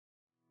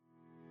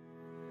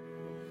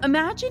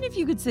Imagine if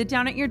you could sit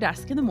down at your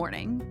desk in the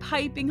morning,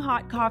 piping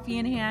hot coffee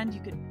in hand. You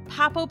could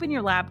pop open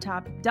your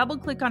laptop,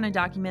 double-click on a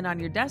document on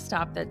your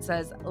desktop that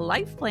says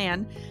Life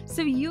Plan,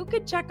 so you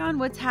could check on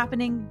what's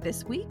happening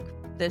this week,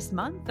 this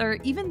month, or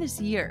even this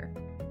year.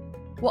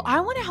 Well, I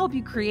want to help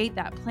you create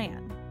that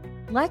plan.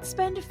 Let's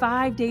spend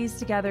 5 days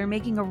together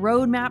making a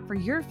roadmap for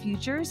your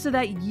future so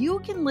that you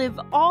can live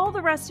all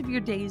the rest of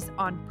your days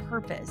on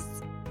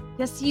purpose.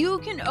 Yes, you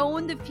can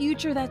own the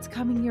future that's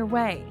coming your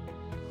way.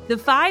 The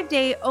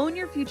 5-day Own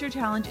Your Future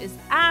Challenge is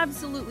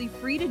absolutely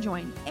free to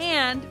join,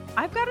 and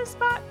I've got a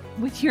spot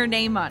with your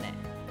name on it.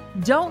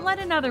 Don't let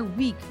another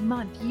week,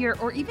 month, year,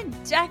 or even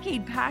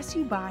decade pass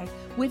you by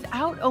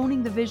without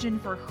owning the vision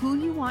for who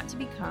you want to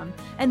become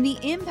and the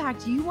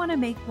impact you want to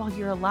make while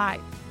you're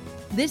alive.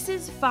 This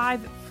is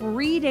 5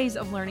 free days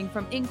of learning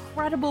from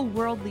incredible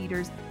world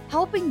leaders,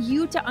 helping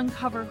you to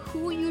uncover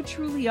who you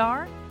truly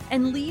are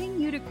and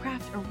leading you to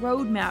craft a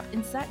roadmap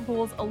and set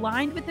goals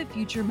aligned with the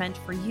future meant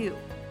for you.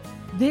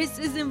 This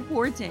is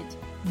important.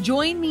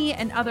 Join me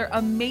and other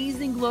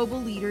amazing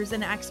global leaders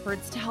and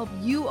experts to help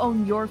you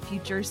own your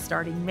future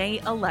starting May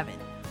 11th.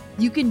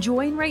 You can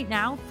join right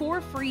now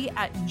for free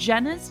at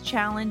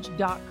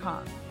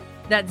jennaschallenge.com.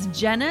 That's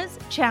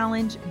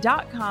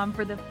jennaschallenge.com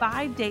for the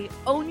 5-day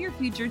Own Your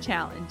Future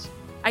Challenge.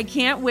 I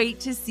can't wait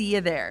to see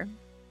you there.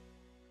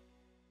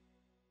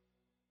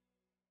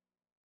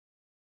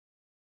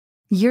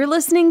 You're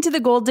listening to the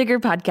Goal Digger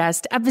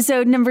Podcast,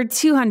 episode number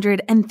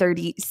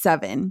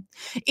 237.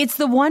 It's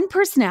the one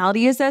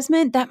personality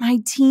assessment that my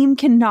team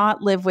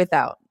cannot live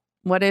without.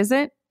 What is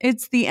it?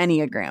 It's the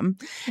Enneagram.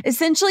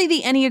 Essentially,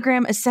 the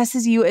Enneagram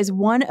assesses you as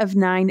one of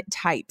 9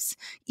 types.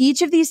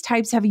 Each of these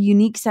types have a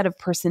unique set of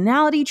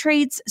personality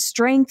traits,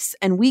 strengths,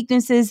 and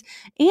weaknesses,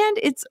 and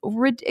it's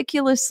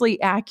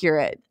ridiculously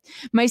accurate.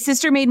 My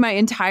sister made my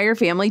entire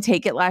family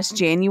take it last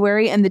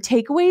January, and the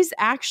takeaways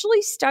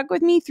actually stuck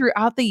with me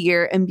throughout the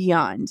year and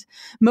beyond.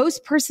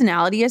 Most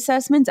personality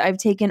assessments I've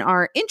taken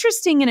are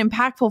interesting and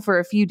impactful for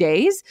a few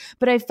days,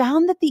 but I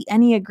found that the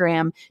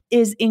Enneagram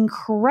is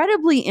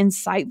incredibly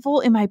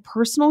insightful in my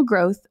personal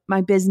growth,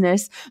 my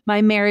business,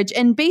 my marriage,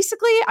 and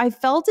basically I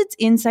felt its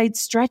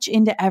insights stretch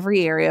into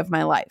every area of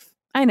my life.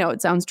 I know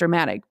it sounds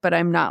dramatic, but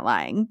I'm not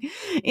lying.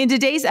 In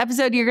today's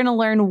episode, you're going to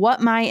learn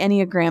what my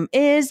Enneagram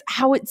is,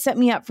 how it set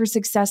me up for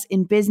success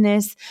in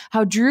business,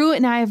 how Drew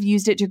and I have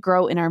used it to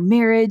grow in our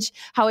marriage,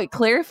 how it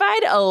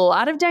clarified a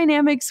lot of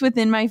dynamics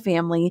within my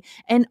family,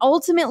 and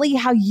ultimately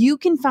how you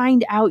can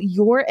find out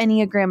your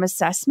Enneagram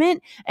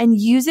assessment and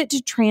use it to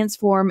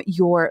transform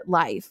your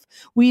life.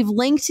 We've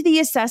linked to the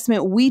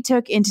assessment we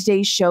took in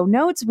today's show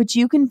notes, which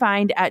you can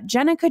find at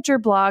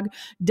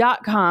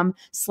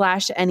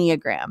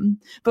jennakutcherblog.com/Enneagram.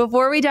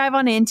 Before we dive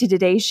on into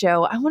today's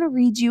show, I want to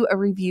read you a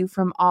review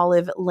from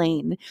Olive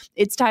Lane.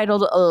 It's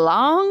titled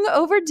Long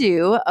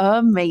Overdue,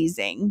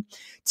 Amazing.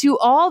 To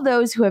all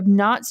those who have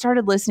not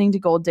started listening to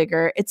Gold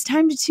Digger, it's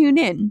time to tune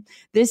in.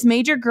 This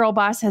major girl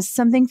boss has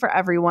something for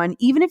everyone,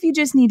 even if you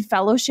just need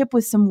fellowship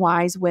with some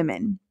wise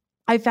women.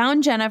 I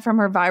found Jenna from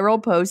her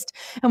viral post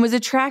and was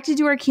attracted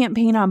to her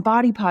campaign on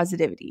body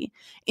positivity.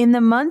 In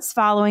the months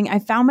following, I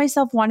found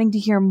myself wanting to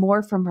hear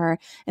more from her,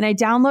 and I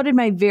downloaded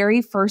my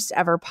very first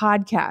ever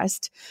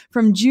podcast.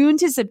 From June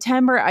to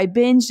September, I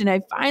binged and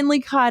I finally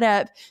caught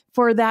up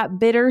for that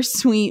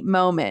bittersweet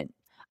moment.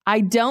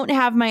 I don't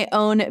have my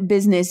own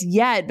business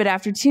yet, but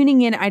after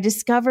tuning in, I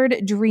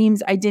discovered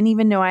dreams I didn't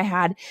even know I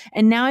had,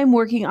 and now I'm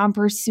working on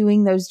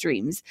pursuing those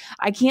dreams.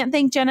 I can't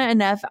thank Jenna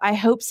enough. I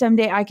hope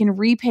someday I can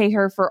repay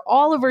her for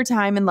all of her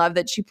time and love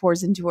that she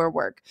pours into her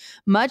work.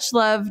 Much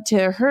love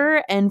to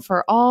her and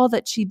for all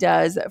that she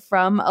does,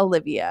 from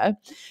Olivia.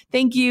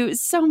 Thank you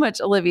so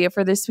much, Olivia,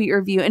 for this sweet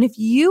review. And if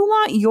you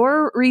want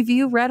your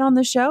review read on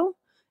the show,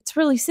 it's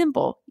really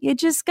simple. You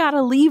just got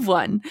to leave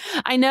one.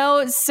 I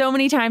know so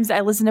many times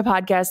I listen to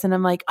podcasts and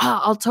I'm like,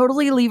 I'll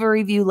totally leave a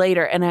review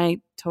later. And I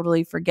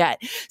totally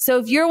forget. So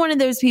if you're one of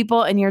those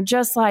people and you're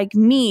just like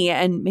me,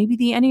 and maybe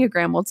the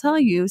Enneagram will tell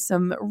you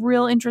some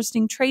real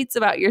interesting traits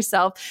about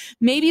yourself,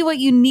 maybe what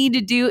you need to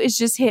do is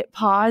just hit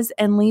pause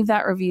and leave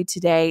that review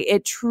today.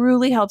 It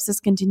truly helps us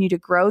continue to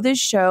grow this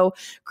show,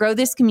 grow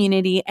this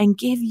community, and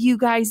give you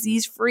guys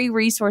these free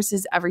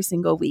resources every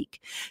single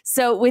week.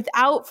 So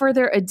without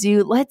further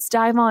ado, let's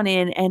dive on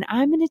in, and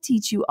I'm going to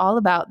teach you all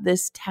about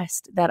this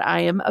test that I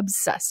am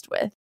obsessed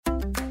with.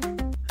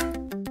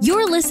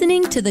 You're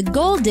listening to the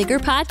Goal Digger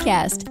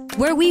Podcast,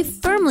 where we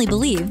firmly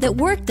believe that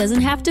work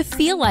doesn't have to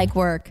feel like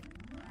work.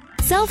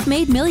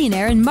 Self-made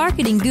millionaire and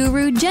marketing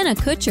guru Jenna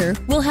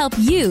Kutcher will help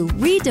you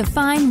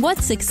redefine what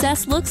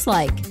success looks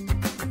like.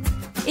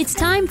 It's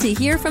time to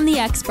hear from the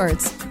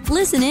experts,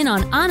 listen in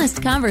on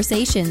honest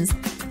conversations,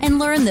 and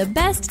learn the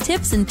best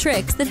tips and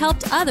tricks that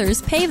helped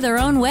others pave their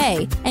own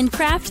way and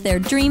craft their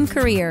dream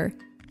career.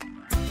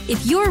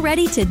 If you're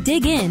ready to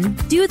dig in,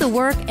 do the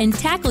work, and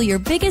tackle your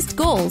biggest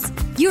goals,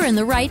 you're in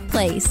the right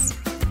place.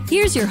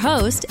 Here's your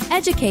host,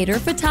 educator,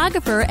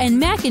 photographer, and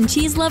mac and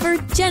cheese lover,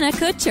 Jenna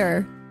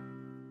Kutcher.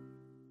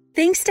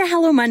 Thanks to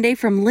Hello Monday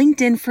from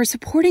LinkedIn for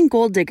supporting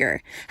Goal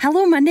Digger.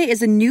 Hello Monday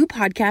is a new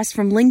podcast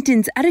from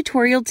LinkedIn's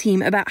editorial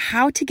team about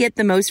how to get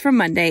the most from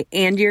Monday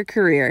and your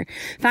career.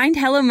 Find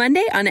Hello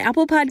Monday on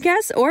Apple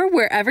Podcasts or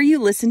wherever you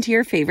listen to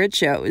your favorite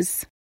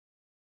shows.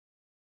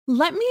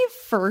 Let me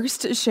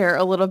first share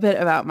a little bit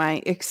about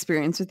my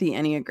experience with the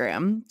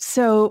Enneagram.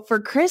 So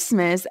for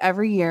Christmas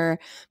every year,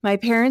 my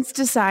parents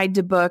decide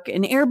to book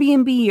an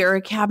Airbnb or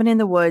a cabin in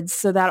the woods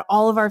so that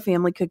all of our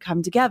family could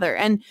come together.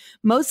 And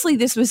mostly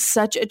this was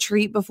such a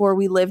treat before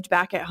we lived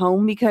back at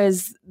home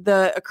because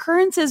the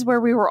occurrences where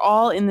we were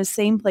all in the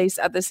same place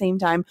at the same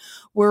time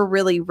were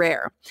really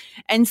rare.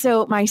 And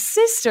so my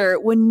sister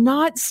would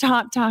not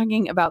stop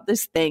talking about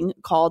this thing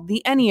called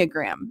the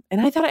Enneagram.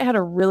 And I thought it had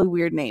a really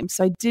weird name,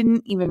 so I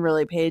didn't even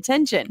really pay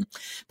attention.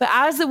 But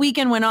as the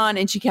weekend went on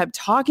and she kept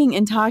talking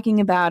and talking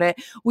about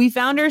it, we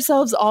found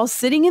ourselves all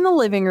sitting in the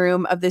living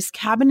room of this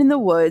cabin in the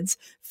woods,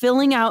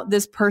 filling out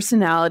this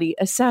personality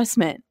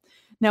assessment.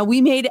 Now, we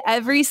made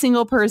every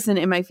single person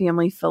in my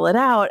family fill it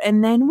out,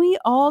 and then we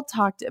all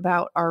talked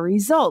about our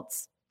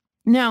results.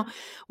 Now,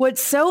 what's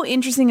so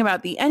interesting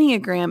about the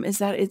Enneagram is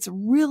that it's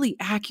really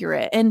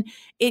accurate and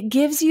it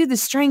gives you the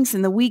strengths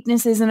and the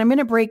weaknesses. And I'm going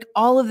to break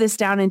all of this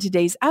down in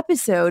today's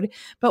episode.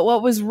 But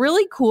what was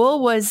really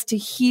cool was to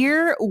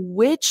hear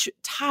which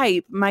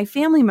type my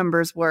family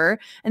members were,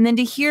 and then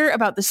to hear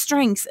about the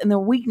strengths and the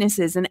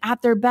weaknesses. And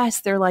at their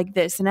best, they're like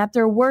this. And at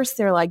their worst,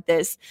 they're like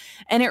this.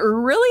 And it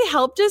really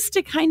helped us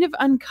to kind of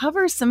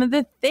uncover some of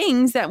the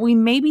things that we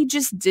maybe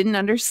just didn't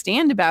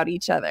understand about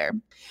each other.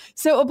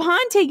 So upon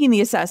taking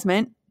the assessment,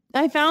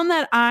 I found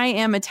that I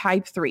am a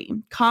type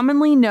 3,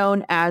 commonly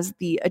known as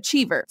the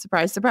achiever.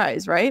 Surprise,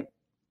 surprise, right?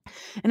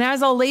 And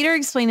as I'll later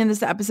explain in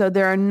this episode,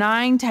 there are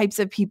 9 types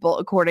of people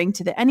according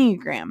to the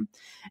Enneagram,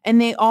 and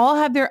they all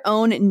have their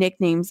own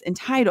nicknames and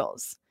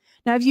titles.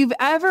 Now, if you've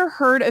ever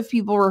heard of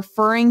people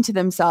referring to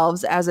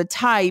themselves as a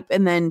type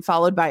and then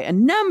followed by a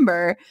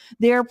number,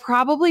 they're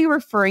probably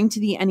referring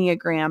to the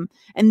Enneagram.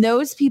 And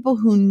those people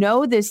who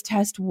know this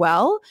test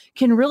well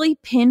can really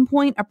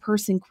pinpoint a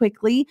person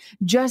quickly,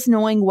 just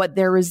knowing what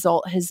their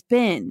result has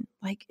been.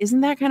 Like,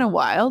 isn't that kind of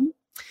wild?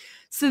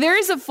 So there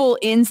is a full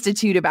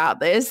institute about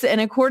this. And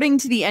according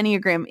to the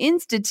Enneagram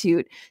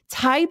Institute,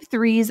 type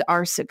 3s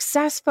are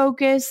success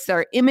focused,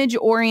 they're image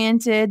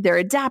oriented, they're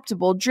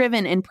adaptable,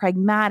 driven, and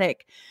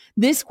pragmatic.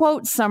 This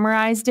quote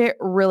summarized it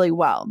really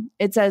well.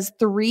 It says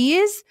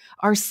 3s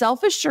are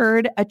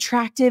self-assured,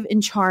 attractive,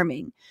 and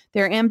charming.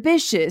 They're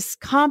ambitious,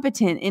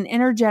 competent, and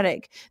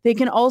energetic. They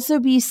can also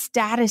be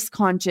status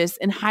conscious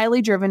and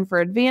highly driven for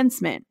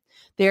advancement.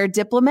 They are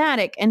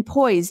diplomatic and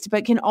poised,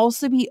 but can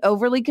also be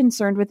overly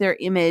concerned with their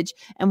image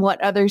and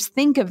what others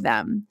think of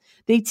them.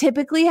 They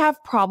typically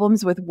have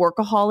problems with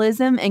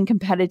workaholism and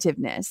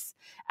competitiveness.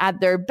 At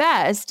their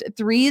best,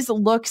 3s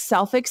look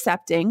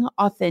self-accepting,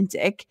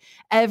 authentic,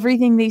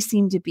 everything they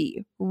seem to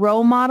be,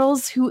 role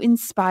models who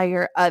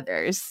inspire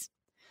others.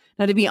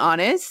 Now, to be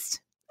honest,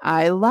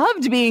 I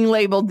loved being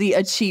labeled the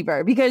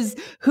achiever because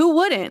who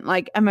wouldn't?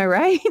 Like, am I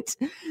right?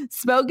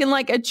 Spoken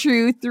like a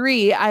true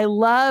 3. I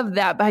love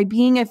that by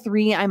being a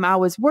 3, I'm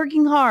always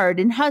working hard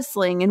and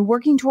hustling and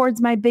working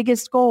towards my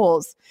biggest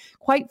goals.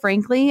 Quite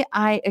frankly,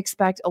 I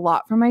expect a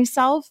lot from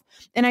myself,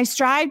 and I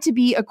strive to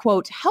be a,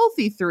 quote,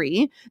 healthy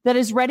 3 that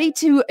is ready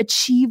to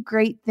achieve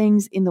great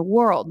things in the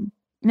world.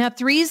 Now,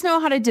 3s know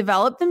how to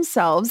develop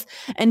themselves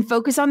and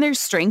focus on their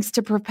strengths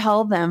to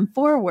propel them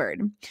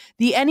forward.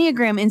 The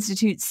Enneagram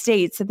Institute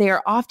states that they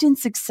are often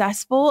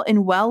successful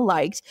and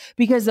well-liked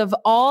because of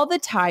all the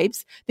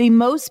types, they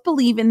most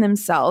believe in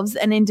themselves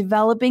and in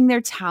developing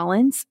their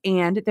talents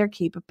and their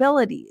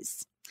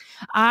capabilities.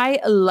 I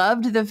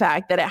loved the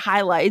fact that it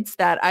highlights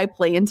that I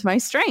play into my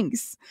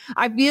strengths.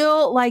 I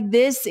feel like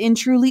this in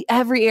truly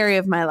every area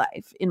of my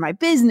life, in my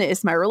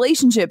business, my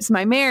relationships,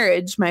 my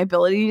marriage, my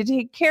ability to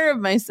take care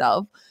of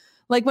myself.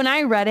 Like when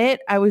I read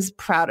it, I was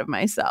proud of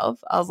myself.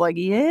 I was like,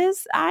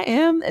 yes, I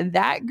am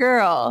that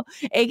girl.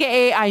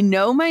 AKA, I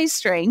know my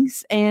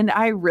strengths and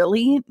I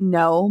really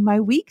know my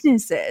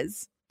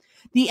weaknesses.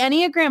 The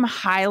Enneagram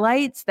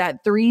highlights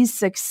that 3s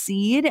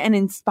succeed and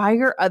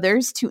inspire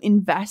others to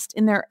invest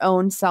in their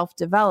own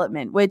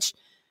self-development, which,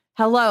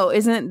 hello,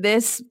 isn't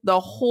this the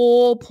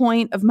whole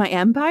point of my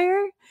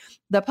empire?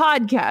 The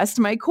podcast,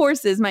 my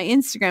courses, my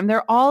Instagram,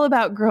 they're all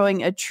about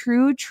growing a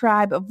true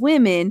tribe of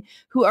women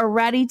who are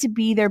ready to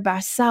be their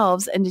best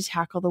selves and to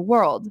tackle the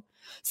world.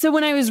 So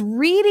when I was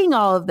reading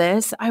all of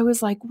this, I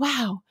was like,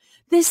 wow,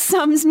 this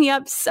sums me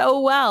up so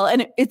well.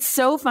 And it's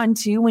so fun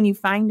too when you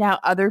find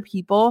out other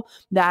people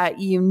that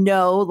you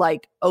know,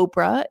 like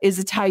Oprah is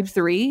a type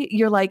 3.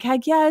 You're like,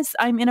 heck yes,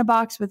 I'm in a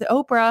box with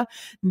Oprah.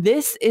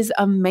 This is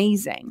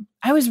amazing.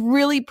 I was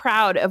really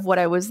proud of what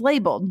I was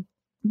labeled.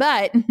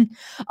 But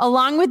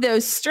along with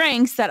those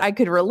strengths that I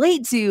could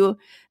relate to,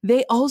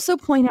 they also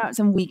point out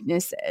some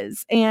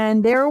weaknesses.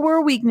 And there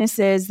were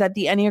weaknesses that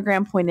the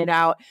Enneagram pointed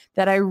out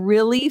that I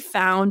really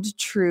found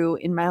true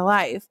in my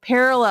life,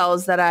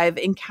 parallels that I've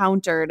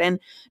encountered. And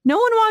no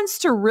one wants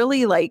to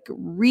really like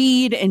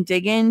read and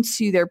dig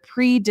into their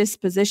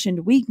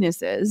predispositioned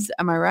weaknesses.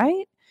 Am I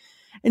right?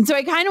 And so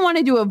I kind of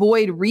wanted to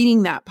avoid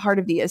reading that part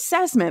of the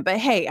assessment, but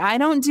hey, I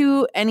don't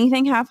do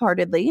anything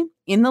half-heartedly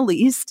in the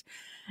least.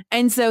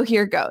 And so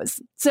here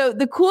goes. So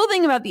the cool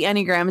thing about the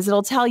Enneagram is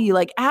it'll tell you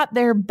like at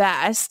their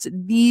best,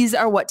 these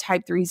are what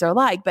type 3s are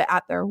like, but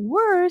at their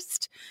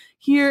worst,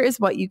 here is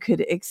what you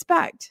could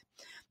expect.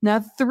 Now,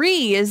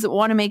 3s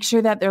want to make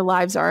sure that their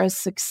lives are a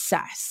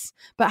success,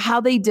 but how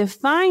they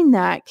define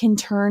that can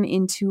turn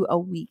into a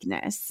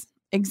weakness.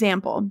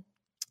 Example,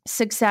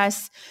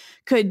 success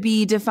could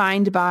be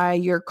defined by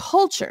your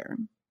culture,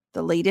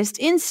 the latest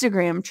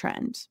Instagram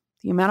trend,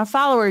 the amount of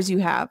followers you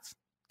have,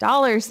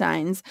 dollar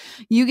signs.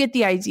 You get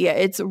the idea.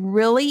 It's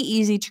really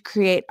easy to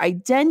create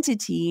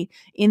identity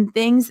in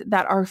things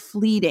that are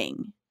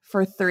fleeting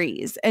for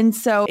 3s. And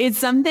so it's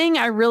something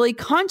I really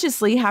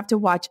consciously have to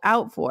watch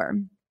out for.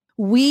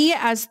 We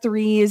as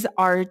 3s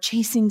are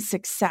chasing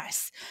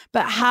success,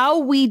 but how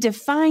we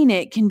define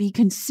it can be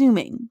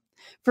consuming.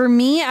 For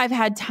me, I've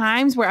had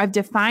times where I've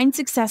defined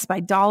success by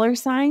dollar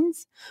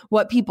signs,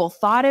 what people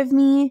thought of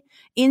me,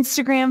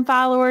 Instagram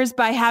followers,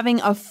 by having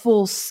a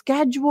full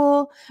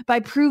schedule, by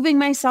proving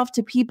myself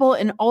to people,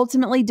 and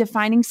ultimately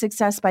defining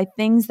success by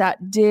things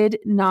that did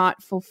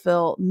not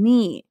fulfill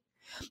me.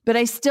 But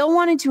I still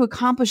wanted to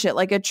accomplish it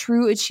like a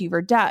true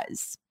achiever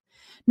does.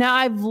 Now,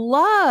 I've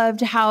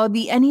loved how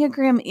the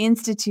Enneagram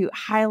Institute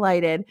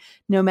highlighted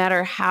no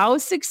matter how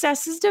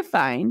success is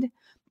defined,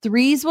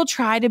 3s will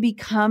try to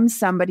become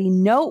somebody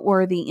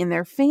noteworthy in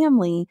their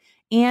family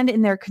and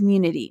in their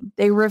community.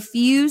 They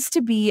refuse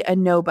to be a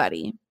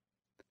nobody.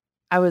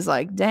 I was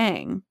like,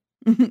 dang,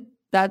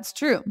 that's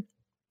true.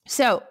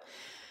 So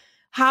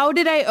how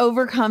did I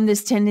overcome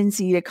this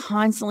tendency to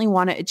constantly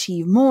want to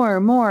achieve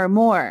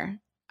more?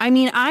 I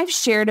mean, I've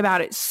shared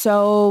about it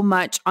so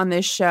much on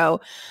this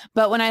show,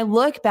 but when I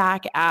look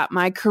back at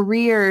my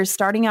career,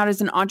 starting out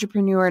as an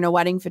entrepreneur and a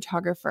wedding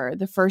photographer,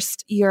 the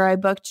first year I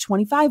booked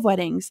 25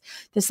 weddings.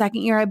 The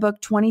second year I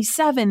booked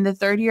 27. The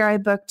third year I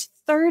booked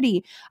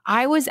 30.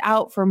 I was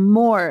out for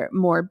more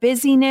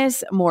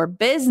busyness, more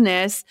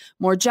business,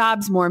 more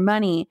jobs, more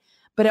money.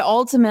 But it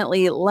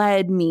ultimately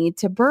led me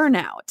to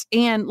burnout.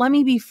 And let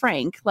me be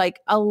frank,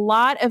 like a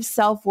lot of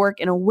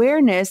self-work and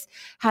awareness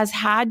has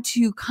had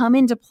to come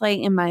into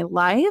play in my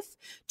life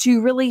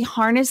to really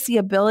harness the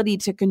ability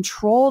to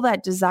control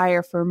that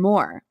desire for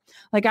more.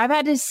 Like I've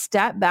had to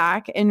step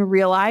back and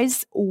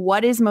realize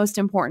what is most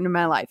important in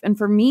my life. And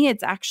for me,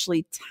 it's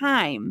actually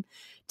time.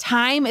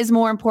 Time is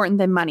more important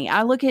than money.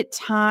 I look at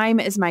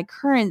time as my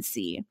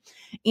currency.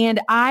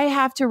 And I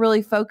have to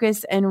really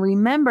focus and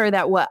remember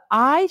that what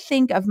I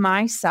think of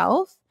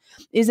myself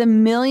is a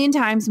million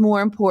times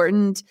more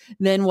important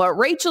than what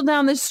Rachel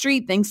down the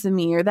street thinks of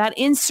me or that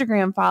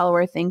Instagram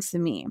follower thinks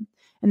of me.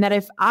 And that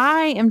if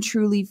I am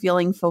truly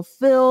feeling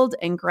fulfilled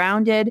and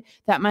grounded,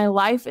 that my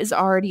life is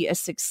already a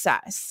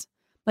success.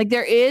 Like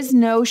there is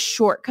no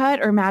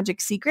shortcut or magic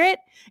secret.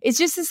 It's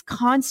just this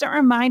constant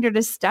reminder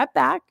to step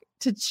back,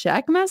 to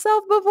check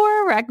myself before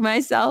I wreck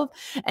myself,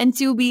 and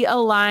to be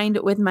aligned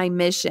with my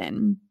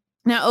mission.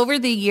 Now, over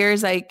the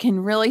years, I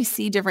can really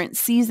see different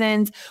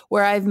seasons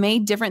where I've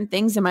made different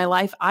things in my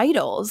life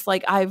idols.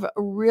 Like I've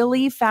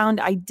really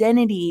found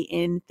identity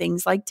in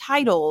things like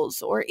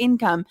titles or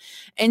income.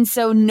 And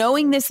so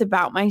knowing this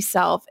about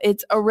myself,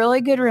 it's a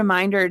really good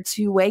reminder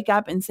to wake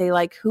up and say,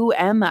 like, who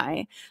am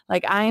I?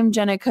 Like, I am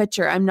Jenna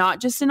Kutcher. I'm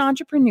not just an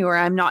entrepreneur.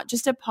 I'm not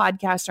just a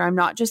podcaster. I'm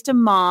not just a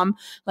mom.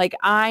 Like,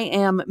 I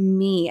am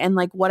me. And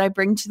like what I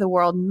bring to the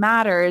world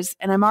matters.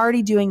 And I'm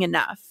already doing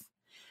enough.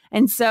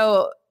 And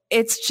so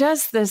it's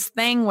just this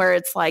thing where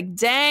it's like,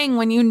 dang,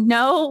 when you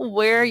know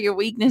where your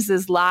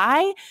weaknesses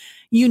lie,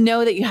 you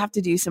know that you have to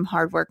do some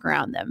hard work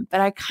around them. But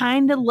I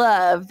kind of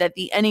love that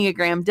the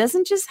Enneagram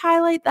doesn't just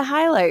highlight the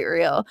highlight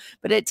reel,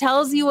 but it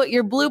tells you what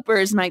your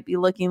bloopers might be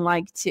looking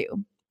like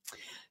too.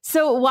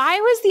 So why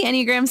was the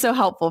Enneagram so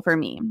helpful for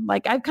me?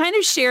 Like I've kind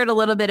of shared a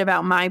little bit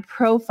about my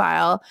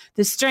profile,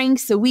 the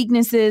strengths, the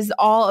weaknesses,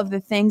 all of the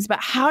things,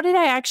 but how did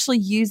I actually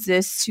use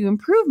this to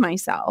improve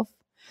myself?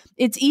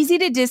 It's easy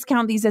to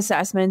discount these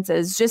assessments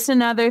as just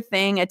another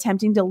thing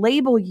attempting to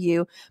label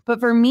you. But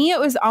for me, it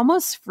was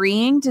almost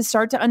freeing to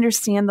start to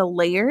understand the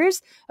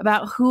layers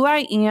about who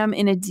I am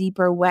in a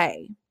deeper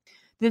way.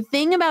 The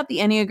thing about the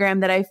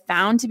Enneagram that I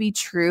found to be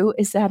true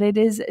is that it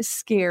is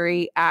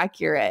scary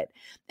accurate.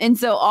 And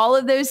so all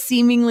of those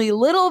seemingly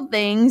little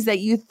things that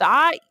you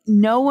thought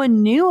no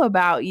one knew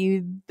about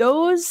you,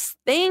 those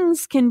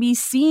things can be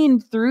seen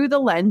through the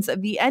lens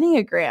of the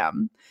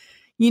Enneagram.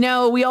 You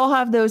know, we all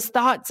have those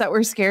thoughts that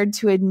we're scared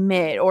to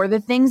admit or the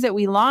things that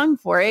we long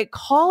for. It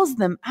calls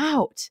them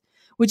out,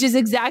 which is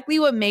exactly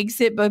what makes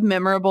it both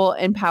memorable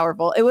and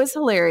powerful. It was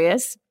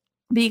hilarious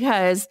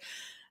because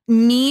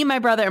me, my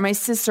brother, and my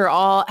sister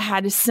all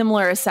had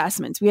similar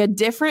assessments. We had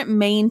different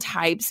main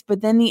types, but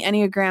then the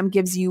Enneagram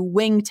gives you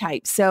wing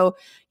types. So,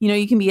 you know,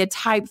 you can be a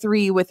type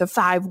 3 with a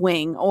 5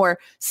 wing or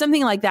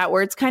something like that,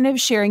 where it's kind of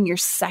sharing your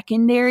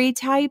secondary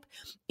type.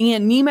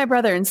 And me, my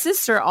brother, and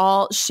sister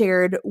all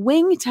shared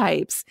wing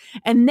types.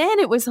 And then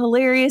it was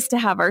hilarious to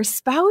have our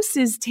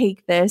spouses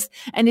take this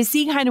and to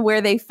see kind of where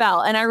they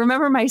fell. And I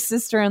remember my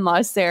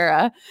sister-in-law,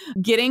 Sarah,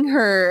 getting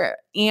her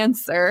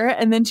answer.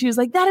 And then she was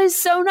like, that is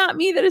so not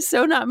me. That is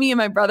so not me. And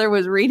my brother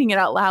was reading it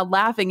out loud,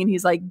 laughing. And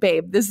he's like,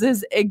 babe, this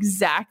is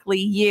exactly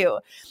you.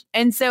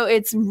 And so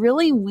it's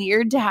really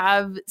weird to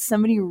have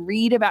somebody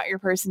read about your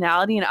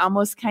personality and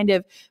almost kind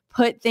of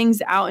put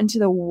things out into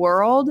the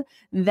world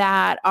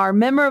that are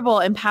memorable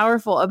and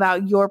powerful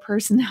about your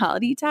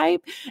personality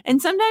type. And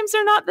sometimes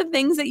they're not the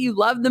things that you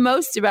love the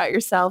most about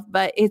yourself,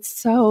 but it's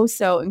so,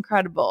 so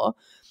incredible.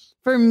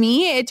 For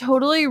me, it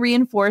totally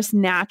reinforced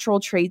natural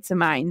traits of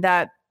mine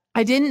that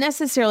I didn't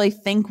necessarily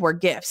think were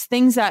gifts,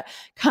 things that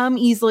come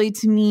easily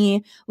to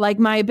me, like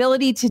my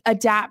ability to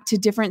adapt to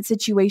different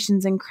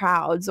situations and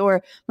crowds,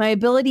 or my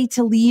ability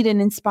to lead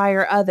and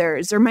inspire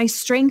others, or my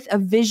strength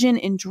of vision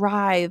and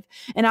drive,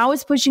 and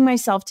always pushing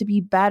myself to be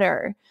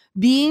better.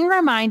 Being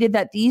reminded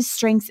that these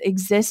strengths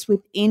exist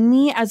within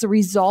me as a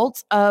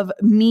result of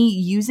me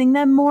using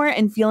them more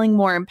and feeling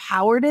more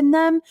empowered in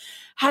them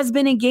has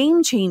been a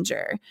game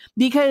changer,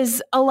 because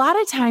a lot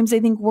of times I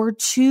think we're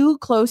too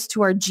close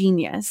to our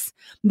genius.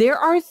 There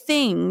are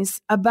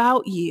things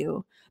about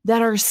you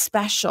that are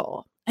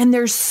special, and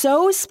they're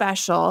so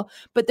special,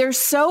 but they're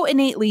so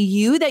innately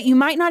you that you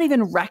might not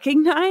even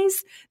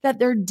recognize that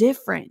they're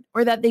different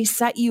or that they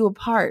set you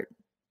apart.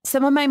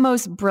 Some of my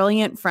most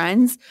brilliant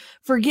friends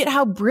forget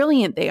how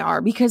brilliant they are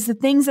because the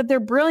things that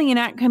they're brilliant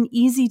at come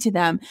easy to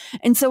them.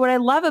 And so what I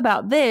love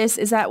about this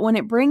is that when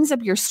it brings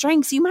up your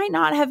strengths, you might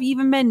not have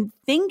even been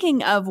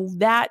thinking of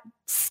that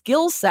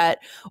skill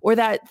set or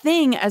that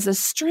thing as a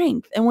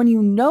strength. And when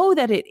you know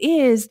that it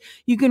is,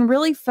 you can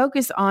really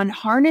focus on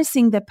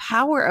harnessing the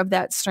power of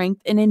that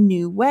strength in a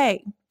new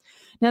way.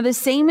 Now, the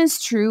same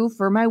is true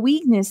for my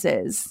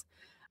weaknesses.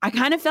 I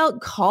kind of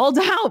felt called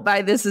out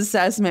by this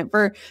assessment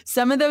for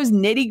some of those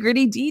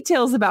nitty-gritty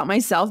details about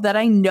myself that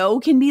I know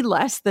can be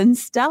less than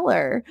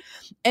stellar.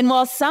 And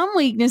while some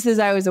weaknesses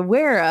I was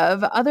aware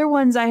of, other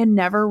ones I had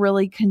never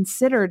really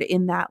considered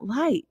in that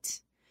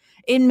light.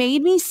 It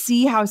made me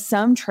see how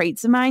some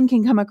traits of mine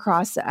can come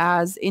across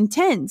as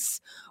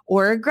intense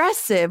or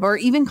aggressive or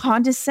even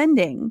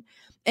condescending.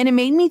 And it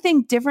made me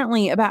think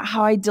differently about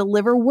how I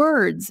deliver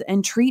words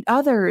and treat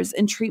others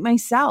and treat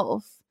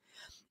myself.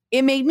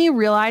 It made me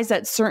realize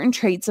that certain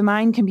traits of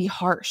mine can be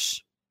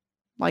harsh.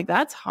 Like,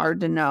 that's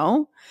hard to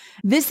know.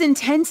 This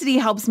intensity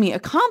helps me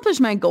accomplish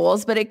my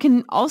goals, but it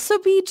can also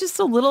be just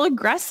a little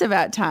aggressive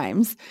at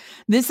times.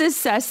 This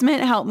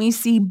assessment helped me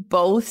see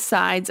both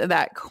sides of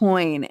that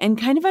coin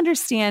and kind of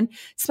understand,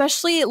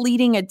 especially at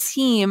leading a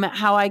team,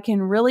 how I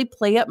can really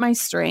play up my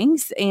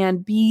strengths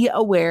and be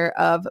aware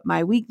of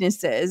my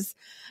weaknesses.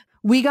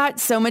 We got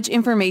so much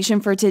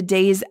information for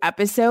today's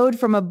episode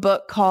from a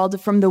book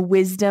called From the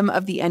Wisdom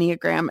of the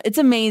Enneagram. It's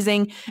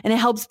amazing, and it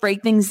helps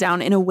break things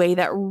down in a way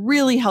that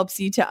really helps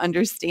you to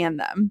understand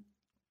them.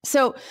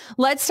 So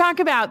let's talk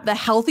about the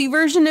healthy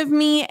version of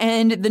me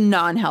and the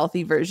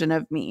non-healthy version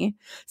of me.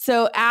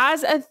 So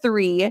as a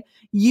 3,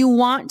 you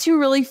want to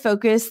really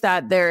focus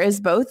that there is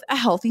both a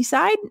healthy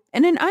side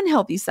and an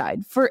unhealthy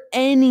side for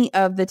any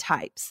of the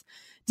types.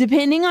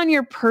 Depending on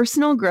your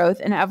personal growth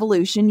and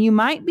evolution, you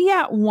might be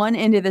at one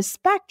end of the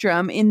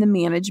spectrum in the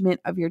management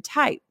of your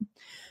type.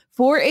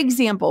 For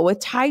example, with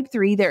type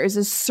 3, there is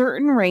a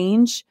certain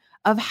range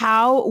of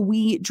how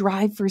we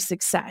drive for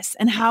success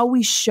and how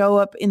we show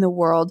up in the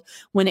world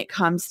when it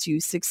comes to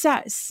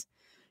success.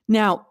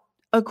 Now,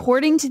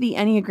 according to the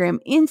Enneagram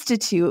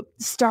Institute,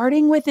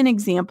 starting with an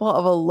example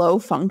of a low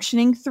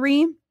functioning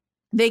 3,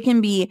 they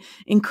can be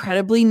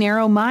incredibly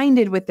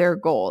narrow-minded with their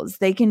goals.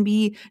 They can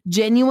be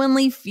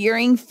genuinely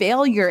fearing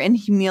failure and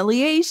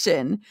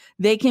humiliation.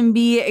 They can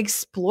be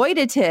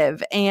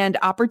exploitative and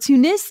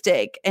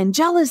opportunistic and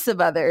jealous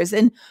of others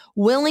and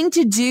willing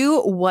to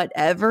do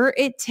whatever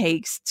it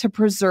takes to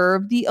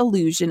preserve the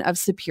illusion of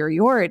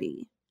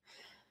superiority.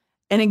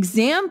 An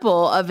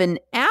example of an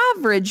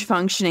average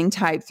functioning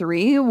type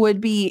 3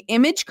 would be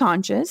image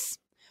conscious,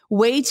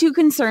 way too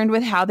concerned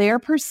with how they are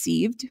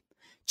perceived,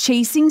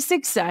 chasing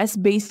success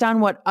based on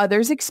what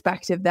others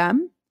expect of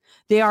them.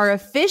 They are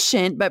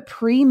efficient but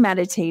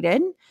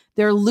premeditated.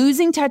 They're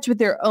losing touch with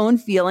their own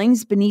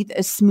feelings beneath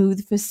a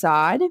smooth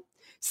facade.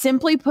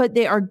 Simply put,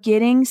 they are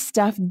getting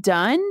stuff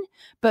done,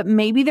 but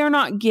maybe they're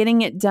not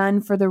getting it done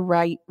for the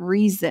right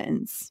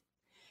reasons.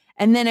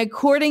 And then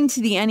according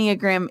to the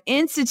Enneagram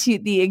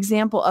Institute, the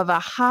example of a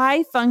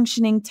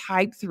high-functioning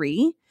type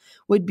 3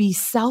 would be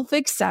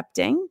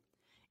self-accepting,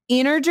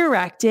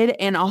 inner-directed,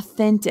 and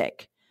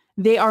authentic.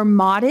 They are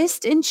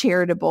modest and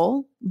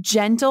charitable,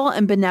 gentle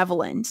and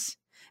benevolent.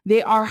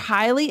 They are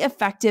highly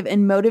effective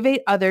and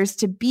motivate others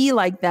to be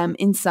like them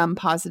in some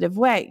positive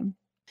way.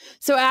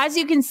 So as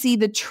you can see,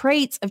 the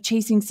traits of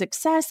chasing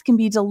success can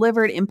be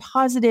delivered in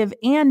positive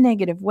and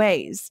negative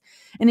ways.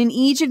 And in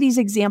each of these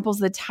examples,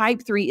 the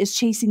type 3 is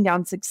chasing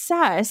down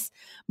success,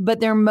 but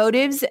their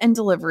motives and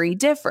delivery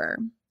differ.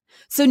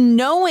 So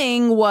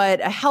knowing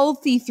what a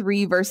healthy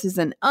 3 versus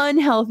an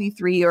unhealthy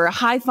 3 or a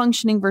high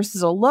functioning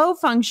versus a low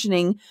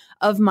functioning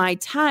of my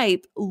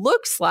type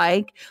looks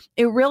like,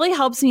 it really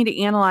helps me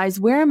to analyze,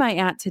 where am I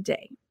at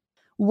today?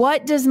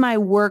 What does my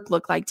work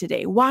look like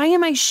today? Why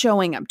am I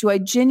showing up? Do I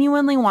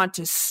genuinely want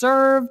to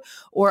serve,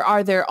 or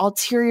are there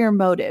ulterior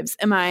motives?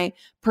 Am I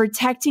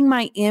protecting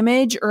my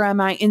image, or am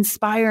I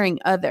inspiring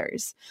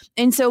others?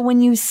 And so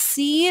when you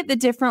see the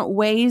different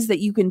ways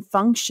that you can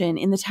function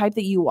in the type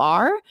that you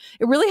are,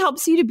 it really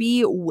helps you to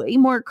be way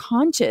more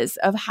conscious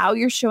of how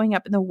you're showing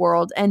up in the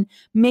world, and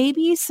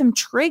maybe some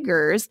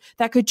triggers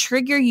that could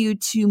trigger you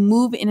to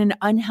move in an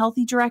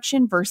unhealthy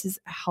direction versus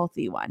a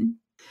healthy one.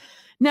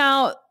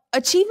 Now,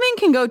 achievement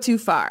can go too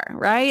far,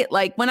 right?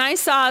 Like when I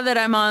saw that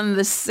I'm on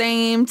the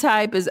same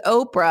type as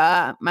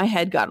Oprah, my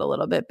head got a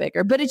little bit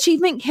bigger, but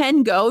achievement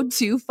can go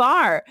too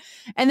far.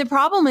 And the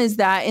problem is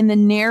that in the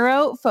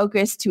narrow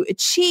focus to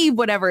achieve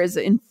whatever is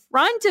in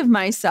front of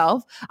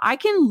myself, I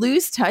can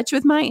lose touch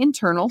with my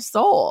internal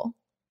soul.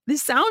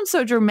 This sounds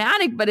so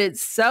dramatic, but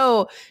it's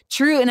so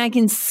true. And I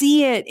can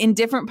see it in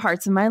different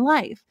parts of my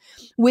life.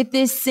 With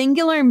this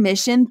singular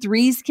mission,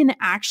 3s can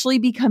actually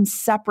become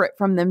separate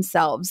from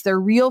themselves, their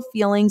real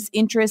feelings,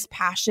 interests,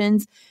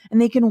 passions,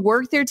 and they can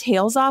work their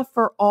tails off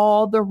for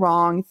all the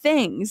wrong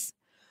things.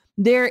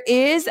 There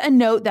is a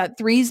note that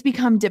 3s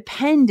become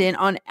dependent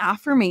on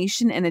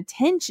affirmation and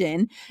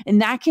attention,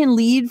 and that can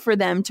lead for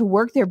them to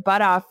work their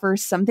butt off for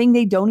something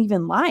they don't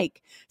even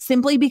like,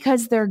 simply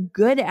because they're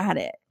good at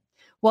it.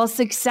 While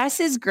success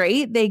is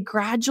great, they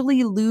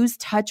gradually lose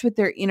touch with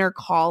their inner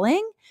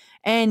calling.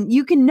 And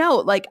you can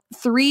note, like,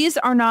 3s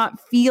are not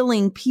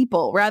feeling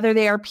people. Rather,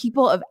 they are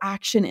people of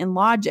action and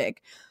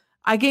logic.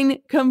 I can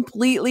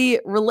completely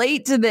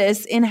relate to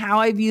this in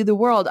how I view the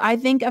world. I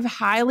think of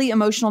highly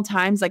emotional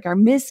times like our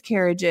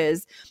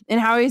miscarriages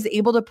and how I was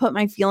able to put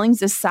my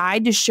feelings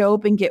aside to show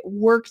up and get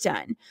work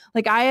done.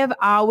 Like, I have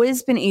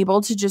always been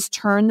able to just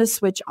turn the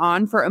switch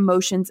on for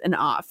emotions and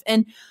off.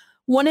 And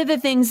one of the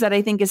things that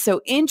I think is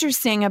so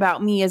interesting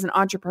about me as an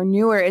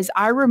entrepreneur is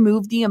I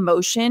remove the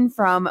emotion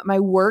from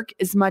my work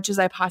as much as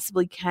I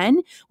possibly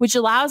can, which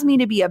allows me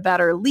to be a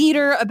better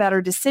leader, a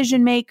better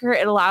decision maker.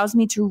 It allows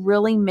me to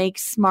really make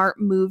smart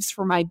moves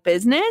for my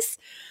business,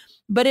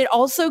 but it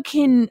also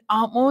can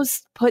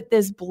almost put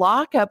this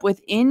block up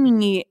within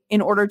me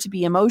in order to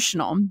be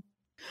emotional.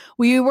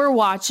 We were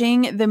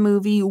watching the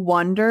movie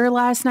Wonder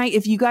last night.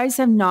 If you guys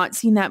have not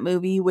seen that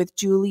movie with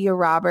Julia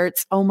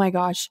Roberts, oh my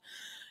gosh,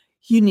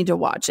 you need to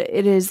watch it.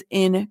 It is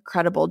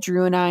incredible.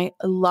 Drew and I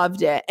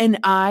loved it. And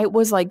I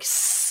was like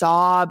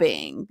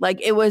sobbing. Like,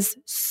 it was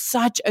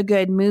such a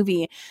good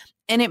movie.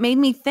 And it made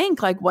me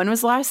think, like, when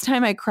was the last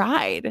time I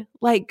cried?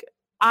 Like,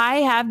 I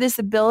have this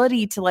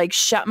ability to like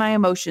shut my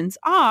emotions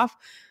off,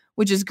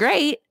 which is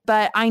great.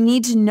 But I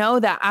need to know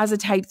that as a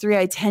type 3,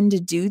 I tend to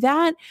do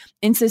that.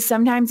 And so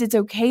sometimes it's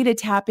okay to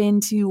tap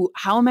into,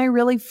 how am I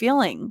really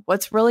feeling?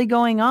 What's really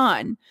going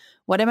on?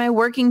 What am I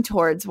working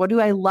towards? What do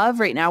I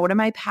love right now? What am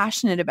I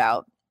passionate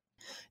about?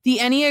 The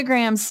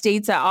Enneagram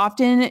states that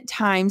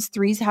oftentimes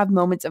 3s have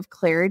moments of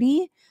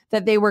clarity,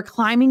 that they were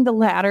climbing the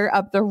ladder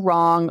up the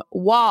wrong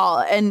wall.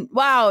 And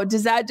wow,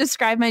 does that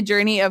describe my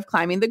journey of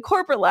climbing the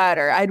corporate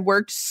ladder? I'd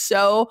worked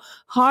so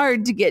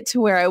hard to get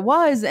to where I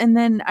was, and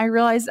then I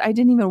realized I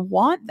didn't even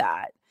want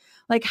that.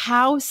 Like,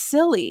 how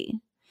silly.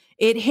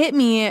 It hit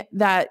me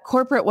that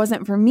corporate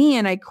wasn't for me,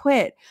 and I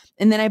quit.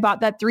 And then I bought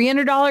that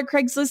 $300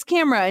 Craigslist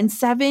camera, and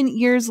 7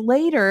 years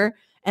later,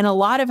 and a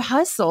lot of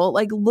hustle,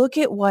 like, look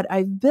at what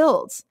I've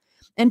built.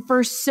 And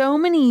for so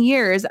many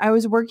years, I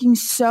was working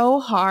so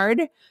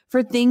hard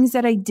for things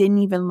that I didn't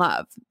even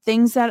love,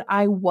 things that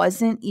I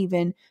wasn't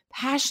even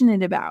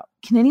passionate about.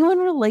 Can anyone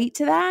relate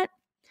to that?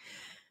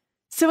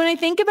 So when I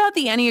think about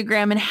the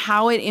Enneagram and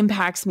how it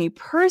impacts me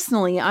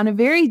personally on a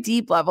very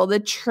deep level, the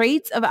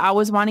traits of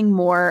always wanting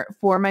more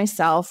for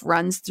myself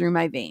runs through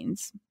my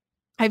veins.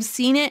 I've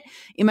seen it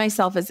in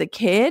myself as a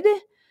kid,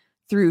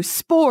 through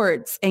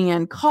sports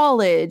and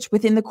college,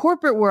 within the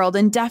corporate world,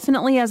 and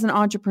definitely as an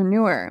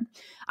entrepreneur.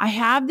 I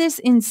have this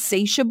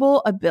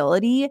insatiable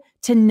ability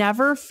to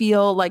never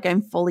feel like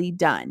I'm fully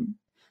done,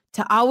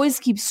 to always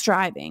keep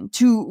striving,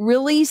 to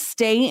really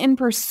stay in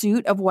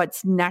pursuit of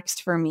what's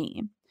next for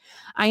me.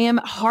 I am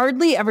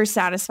hardly ever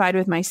satisfied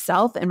with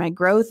myself and my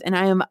growth, and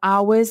I am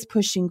always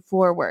pushing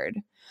forward.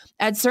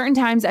 At certain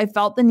times, I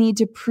felt the need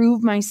to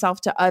prove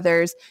myself to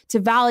others, to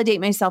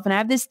validate myself, and I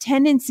have this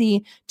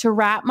tendency to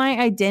wrap my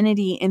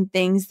identity in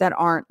things that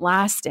aren't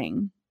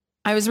lasting.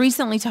 I was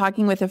recently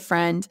talking with a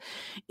friend,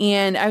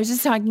 and I was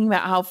just talking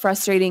about how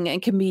frustrating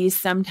it can be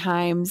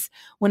sometimes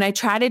when I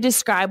try to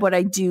describe what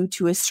I do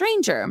to a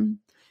stranger.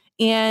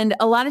 And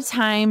a lot of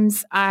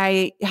times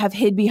I have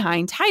hid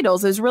behind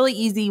titles. It was really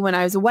easy when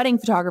I was a wedding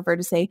photographer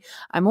to say,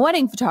 I'm a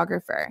wedding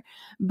photographer.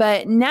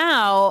 But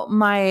now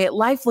my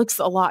life looks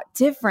a lot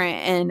different,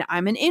 and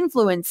I'm an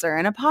influencer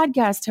and a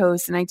podcast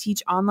host, and I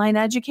teach online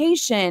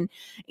education,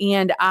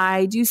 and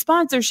I do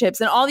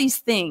sponsorships and all these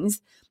things.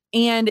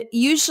 And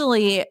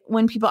usually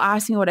when people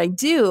ask me what I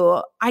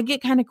do, I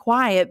get kind of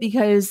quiet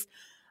because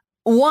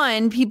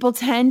One, people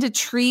tend to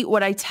treat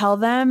what I tell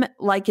them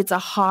like it's a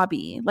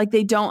hobby. Like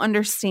they don't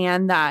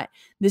understand that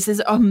this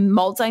is a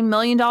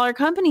multi-million-dollar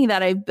company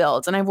that I've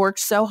built and I've worked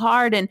so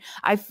hard, and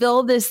I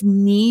feel this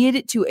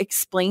need to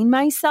explain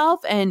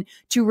myself and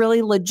to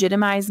really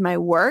legitimize my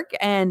work.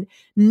 And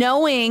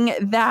knowing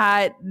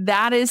that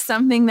that is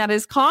something that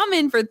is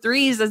common for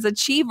threes as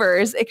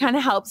achievers, it kind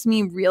of helps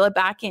me reel it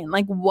back in.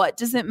 Like, what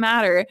does it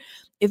matter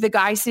if the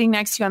guy sitting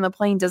next to you on the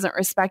plane doesn't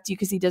respect you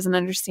because he doesn't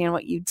understand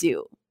what you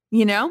do?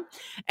 You know?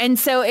 And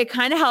so it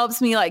kind of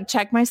helps me like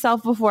check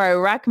myself before I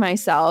wreck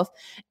myself.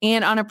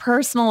 And on a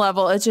personal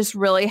level, it just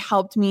really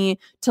helped me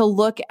to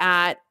look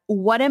at,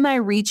 what am I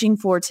reaching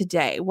for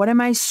today? What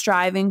am I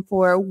striving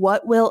for?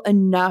 What will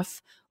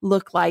enough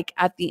look like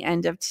at the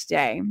end of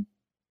today?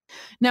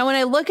 Now, when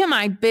I look at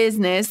my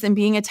business and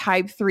being a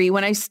type 3,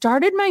 when I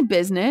started my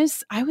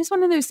business, I was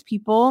one of those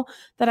people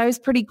that I was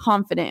pretty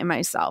confident in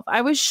myself. I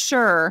was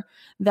sure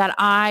that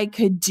I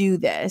could do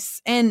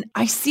this. And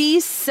I see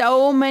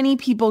so many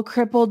people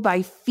crippled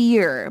by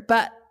fear,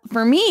 but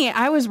for me,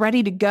 I was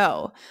ready to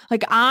go.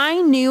 Like,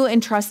 I knew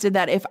and trusted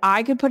that if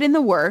I could put in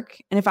the work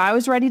and if I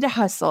was ready to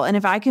hustle and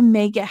if I could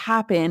make it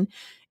happen,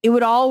 it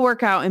would all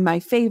work out in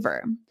my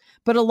favor.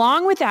 But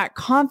along with that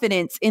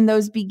confidence in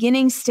those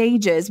beginning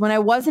stages, when I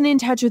wasn't in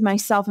touch with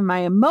myself and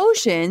my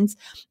emotions,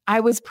 I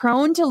was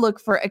prone to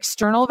look for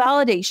external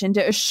validation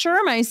to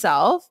assure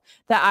myself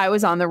that I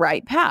was on the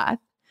right path.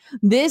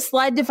 This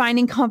led to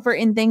finding comfort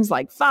in things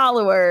like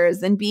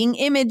followers and being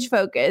image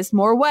focused,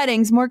 more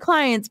weddings, more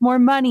clients, more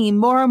money,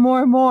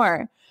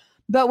 more.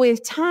 But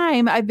with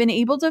time, I've been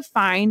able to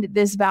find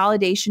this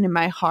validation in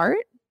my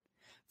heart,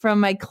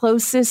 from my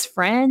closest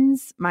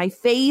friends, my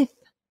faith.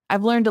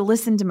 I've learned to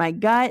listen to my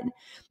gut.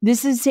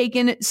 This has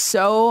taken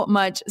so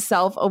much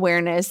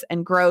self-awareness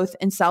and growth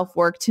and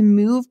self-work to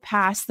move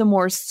past the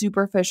more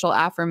superficial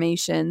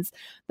affirmations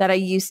that I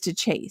used to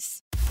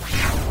chase.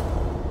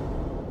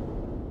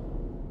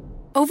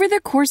 Over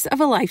the course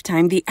of a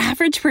lifetime, the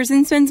average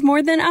person spends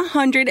more than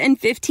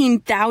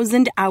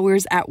 115,000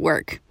 hours at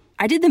work.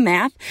 I did the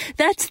math.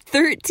 That's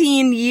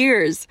 13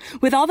 years.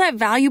 With all that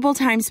valuable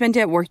time spent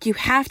at work, you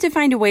have to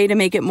find a way to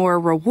make it more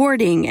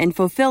rewarding and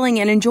fulfilling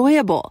and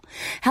enjoyable.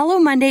 Hello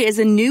Monday is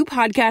a new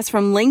podcast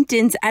from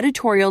LinkedIn's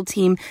editorial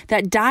team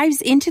that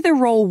dives into the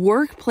role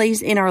work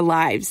plays in our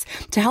lives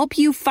to help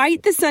you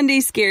fight the Sunday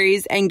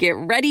scaries and get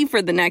ready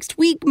for the next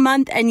week,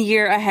 month, and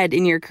year ahead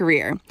in your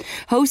career.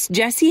 Hosts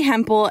Jesse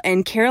Hempel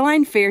and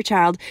Caroline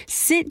Fairchild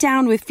sit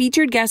down with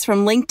featured guests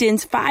from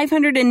LinkedIn's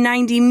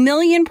 590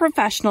 million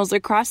professionals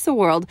across the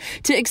world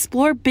to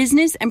explore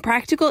business and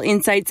practical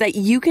insights that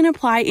you can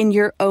apply in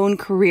your own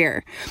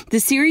career. The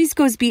series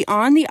goes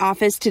beyond the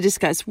office to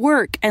discuss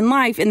work and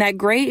life in that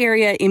gray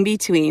area in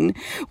between.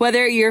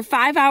 Whether you're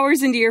 5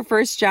 hours into your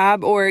first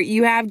job or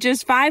you have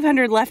just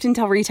 500 left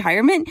until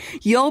retirement,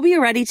 you'll be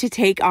ready to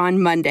take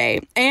on Monday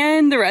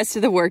and the rest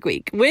of the work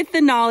week with the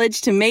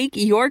knowledge to make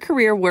your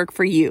career work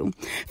for you.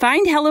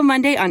 Find Hello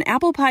Monday on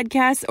Apple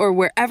Podcasts or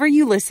wherever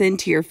you listen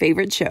to your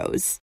favorite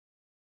shows.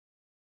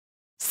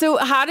 So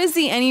how does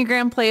the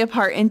Enneagram play a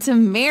part into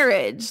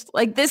marriage?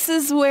 Like, this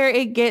is where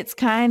it gets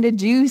kind of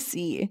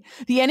juicy.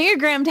 The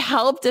Enneagram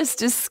helped us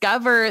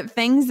discover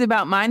things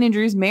about mine and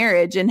Drew's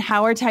marriage and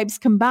how our types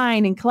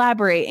combine and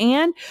collaborate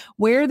and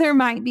where there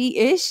might be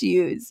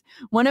issues.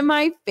 One of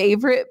my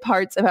favorite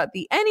parts about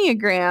the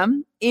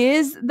Enneagram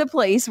is the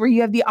place where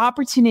you have the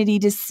opportunity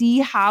to see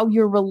how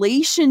your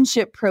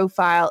relationship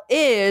profile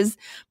is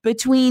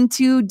between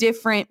two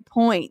different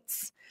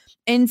points.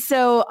 And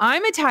so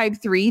I'm a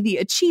type 3, the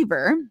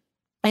achiever,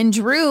 and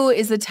Drew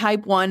is a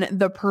type 1,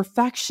 the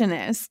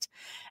perfectionist.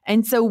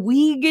 And so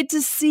we get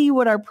to see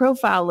what our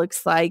profile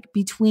looks like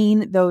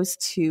between those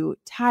two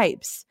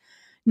types.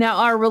 Now,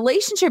 our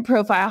relationship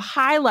profile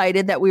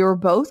highlighted that we were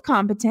both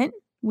competent,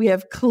 we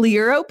have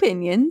clear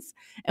opinions,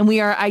 and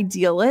we are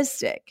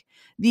idealistic.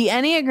 The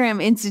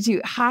Enneagram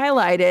Institute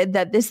highlighted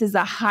that this is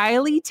a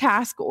highly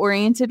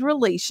task-oriented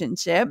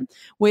relationship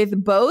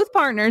with both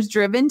partners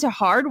driven to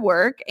hard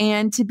work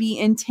and to be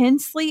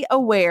intensely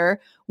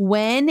aware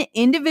when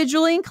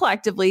individually and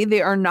collectively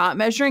they are not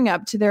measuring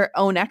up to their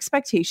own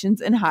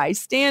expectations and high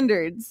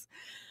standards.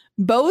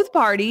 Both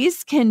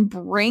parties can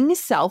bring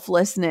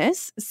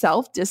selflessness,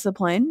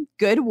 self-discipline,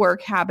 good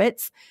work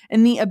habits,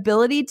 and the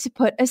ability to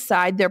put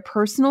aside their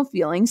personal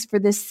feelings for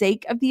the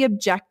sake of the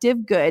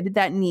objective good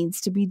that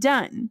needs to be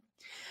done.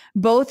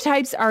 Both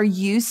types are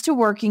used to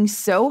working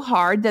so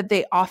hard that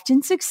they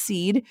often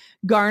succeed,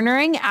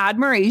 garnering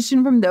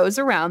admiration from those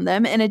around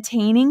them and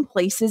attaining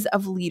places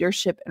of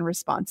leadership and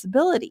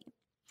responsibility.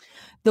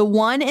 The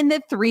 1 and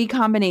the 3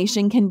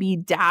 combination can be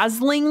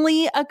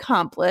dazzlingly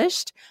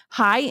accomplished,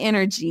 high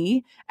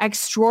energy,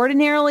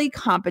 extraordinarily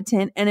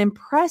competent, and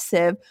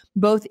impressive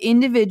both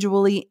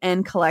individually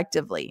and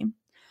collectively.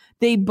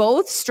 They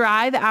both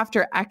strive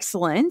after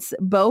excellence,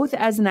 both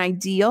as an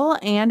ideal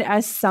and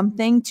as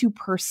something to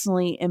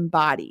personally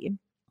embody.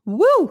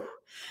 Woo!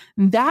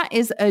 That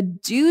is a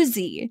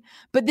doozy.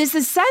 But this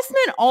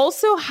assessment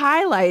also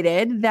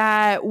highlighted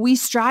that we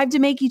strive to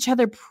make each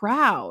other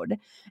proud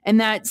and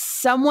that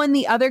someone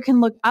the other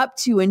can look up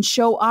to and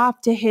show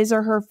off to his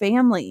or her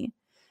family.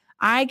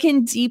 I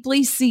can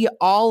deeply see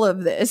all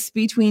of this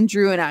between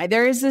Drew and I.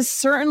 There is a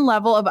certain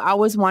level of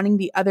always wanting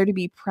the other to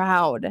be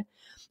proud,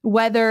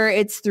 whether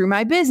it's through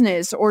my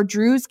business or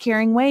Drew's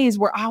caring ways.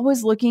 We're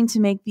always looking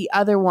to make the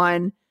other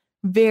one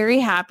very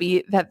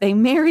happy that they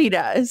married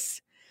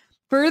us.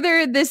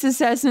 Further, this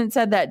assessment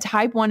said that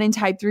type 1 and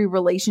type 3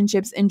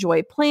 relationships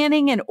enjoy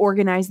planning and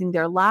organizing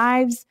their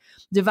lives,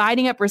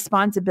 dividing up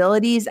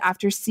responsibilities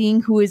after seeing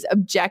who is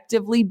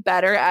objectively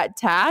better at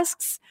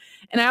tasks.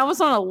 And I almost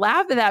want to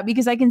laugh at that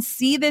because I can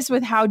see this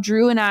with how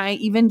Drew and I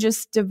even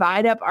just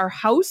divide up our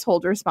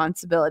household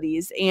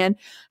responsibilities and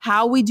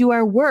how we do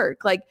our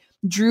work. Like,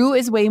 Drew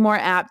is way more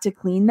apt to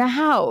clean the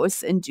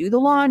house and do the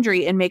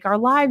laundry and make our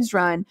lives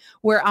run,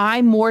 where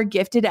I'm more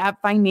gifted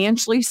at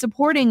financially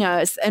supporting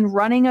us and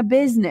running a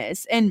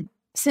business. And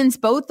since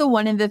both the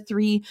one and the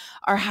three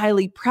are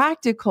highly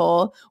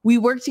practical, we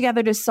work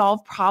together to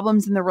solve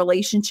problems in the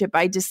relationship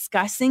by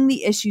discussing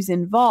the issues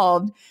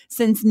involved,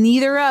 since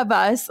neither of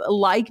us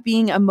like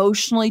being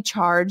emotionally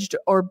charged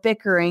or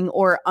bickering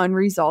or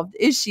unresolved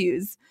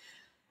issues.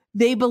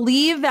 They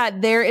believe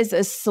that there is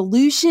a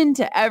solution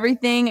to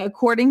everything.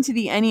 According to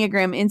the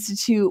Enneagram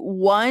Institute,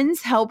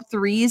 ones help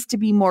threes to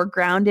be more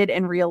grounded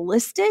and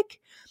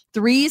realistic.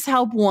 Threes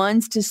help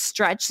ones to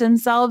stretch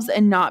themselves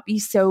and not be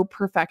so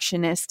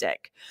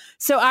perfectionistic.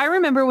 So I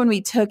remember when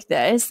we took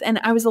this, and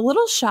I was a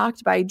little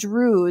shocked by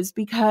Drew's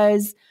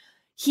because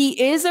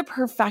he is a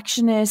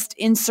perfectionist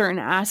in certain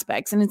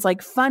aspects, and it's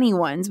like funny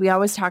ones. We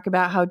always talk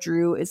about how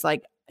Drew is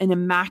like an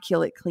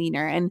immaculate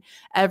cleaner and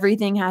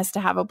everything has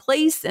to have a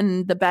place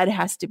and the bed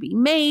has to be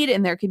made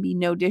and there can be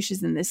no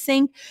dishes in the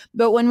sink.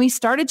 But when we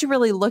started to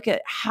really look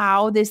at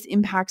how this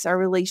impacts our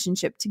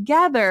relationship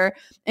together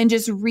and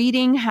just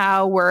reading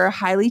how we're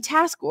highly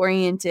task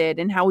oriented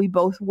and how we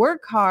both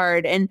work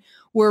hard and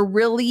we're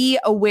really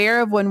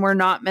aware of when we're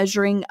not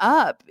measuring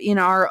up in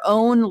our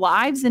own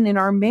lives and in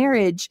our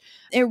marriage,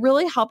 it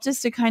really helped us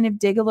to kind of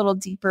dig a little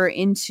deeper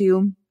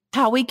into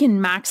how we can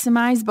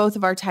maximize both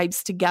of our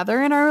types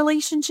together in our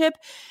relationship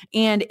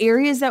and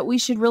areas that we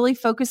should really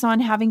focus on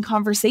having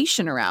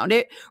conversation around.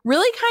 It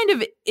really kind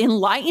of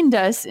enlightened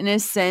us in a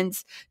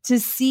sense to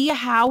see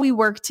how we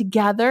work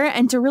together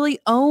and to really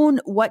own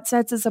what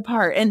sets us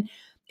apart. And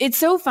it's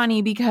so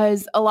funny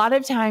because a lot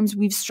of times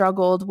we've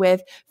struggled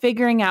with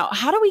figuring out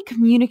how do we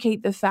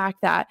communicate the fact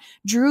that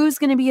Drew's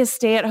going to be a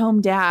stay-at-home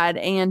dad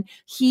and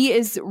he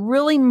is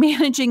really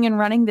managing and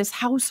running this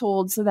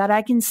household so that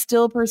I can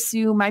still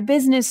pursue my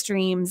business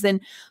dreams.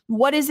 And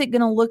what is it going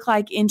to look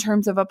like in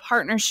terms of a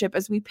partnership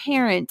as we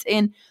parent?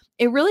 And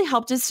it really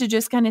helped us to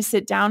just kind of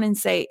sit down and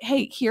say,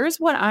 hey, here's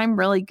what I'm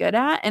really good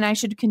at, and I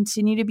should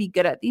continue to be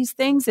good at these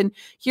things. And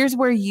here's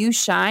where you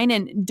shine.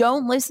 And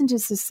don't listen to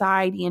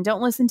society and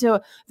don't listen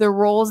to the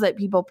roles that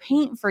people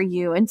paint for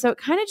you. And so it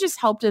kind of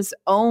just helped us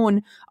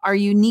own our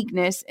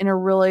uniqueness in a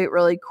really,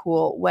 really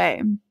cool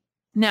way.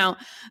 Now,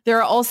 there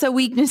are also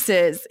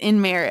weaknesses in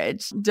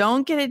marriage.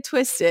 Don't get it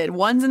twisted.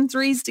 Ones and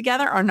threes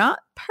together are not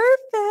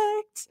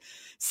perfect.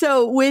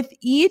 So with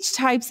each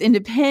type's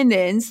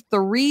independence,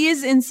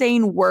 three's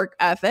insane work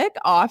ethic,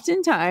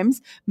 oftentimes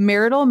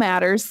marital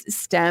matters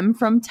stem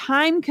from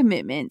time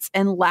commitments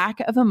and lack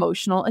of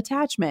emotional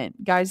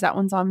attachment. Guys, that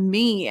one's on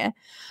me.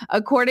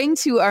 According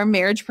to our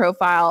marriage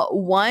profile,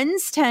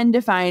 ones tend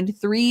to find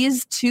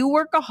threes too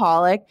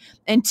workaholic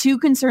and too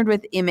concerned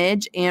with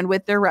image and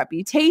with their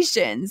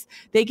reputations.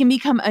 They can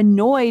become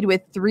annoyed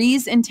with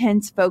threes'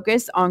 intense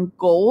focus on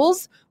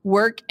goals,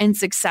 work, and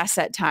success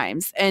at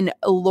times. And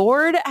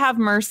Lord have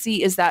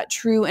mercy, is that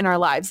true in our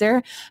lives?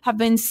 There have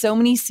been so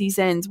many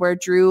seasons where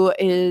Drew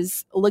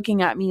is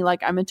looking at me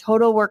like I'm a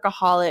total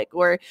workaholic,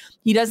 or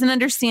he doesn't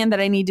understand that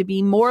I need to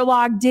be more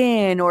logged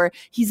in, or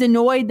he's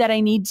annoyed that I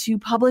need to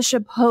publish a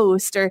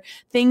post or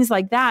things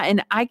like that.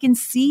 And I can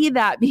see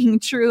that being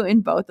true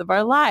in both of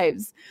our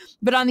lives.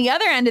 But on the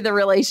other end of the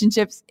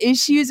relationships,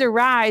 issues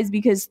arise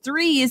because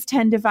threes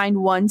tend to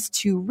find ones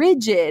too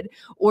rigid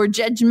or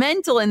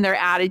judgmental in their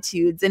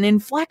attitudes and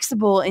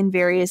inflexible in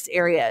various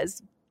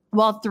areas.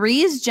 While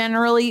threes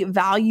generally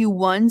value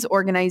one's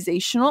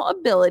organizational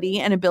ability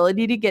and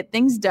ability to get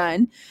things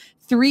done,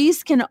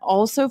 threes can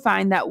also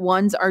find that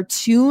ones are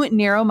too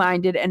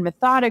narrow-minded and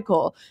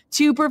methodical,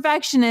 too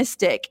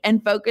perfectionistic,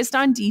 and focused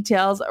on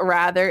details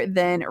rather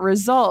than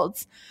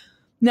results.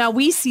 Now,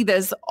 we see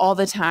this all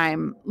the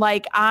time.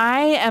 Like, I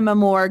am a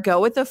more go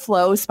with the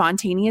flow,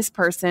 spontaneous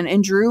person,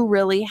 and Drew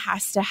really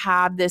has to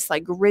have this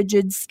like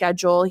rigid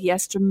schedule. He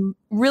has to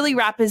really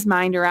wrap his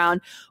mind around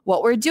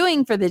what we're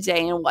doing for the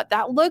day and what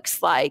that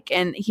looks like.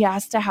 And he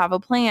has to have a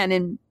plan.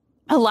 And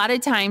a lot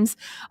of times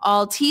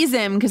I'll tease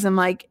him because I'm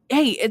like,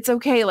 hey, it's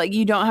okay. Like,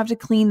 you don't have to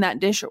clean that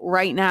dish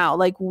right now.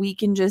 Like, we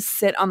can just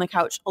sit on the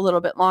couch a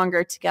little bit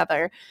longer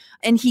together.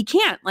 And he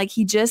can't, like,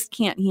 he just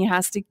can't. He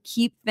has to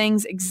keep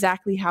things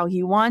exactly how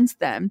he wants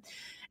them.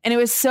 And it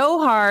was so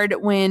hard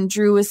when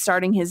Drew was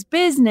starting his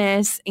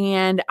business,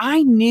 and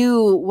I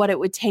knew what it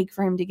would take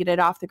for him to get it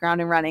off the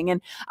ground and running.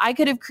 And I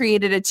could have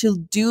created a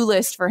to-do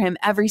list for him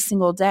every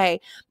single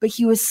day, but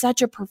he was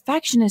such a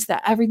perfectionist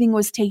that everything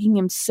was taking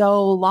him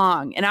so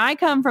long. And I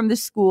come from the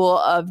school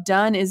of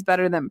done is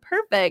better than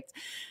perfect.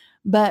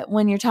 But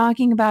when you're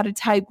talking about a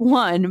type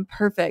 1,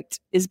 perfect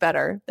is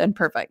better than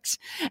perfect.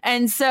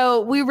 And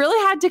so we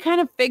really had to kind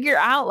of figure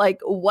out,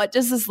 like, what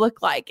does this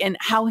look like and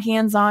how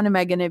hands-on am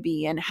I going to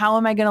be and how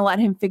am I going to let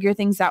him figure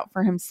things out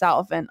for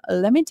himself? And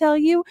let me tell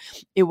you,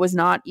 it was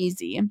not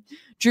easy.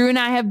 Drew and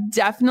I have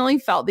definitely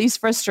felt these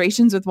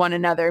frustrations with one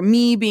another,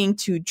 me being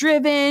too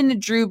driven,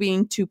 Drew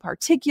being too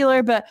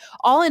particular. But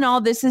all in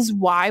all, this is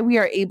why we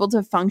are able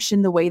to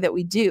function the way that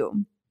we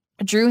do.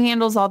 Drew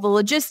handles all the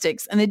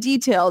logistics and the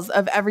details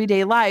of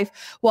everyday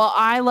life, while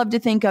I love to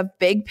think of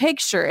big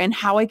picture and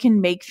how I can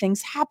make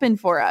things happen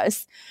for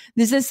us.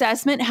 This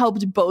assessment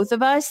helped both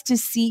of us to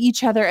see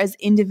each other as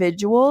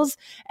individuals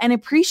and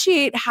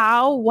appreciate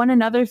how one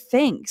another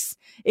thinks.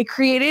 It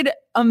created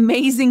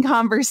amazing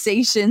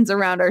conversations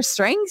around our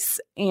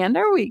strengths and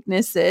our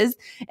weaknesses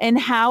and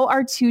how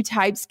our two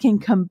types can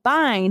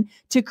combine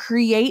to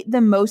create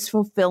the most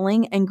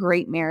fulfilling and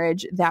great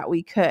marriage that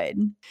we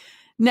could.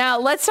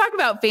 Now, let's talk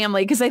about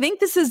family, because I think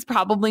this is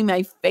probably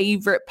my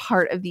favorite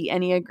part of the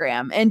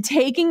Enneagram. And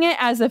taking it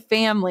as a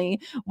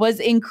family was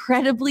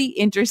incredibly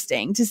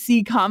interesting to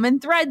see common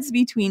threads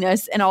between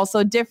us and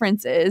also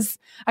differences.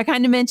 I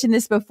kind of mentioned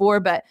this before,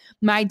 but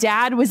my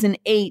dad was an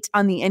 8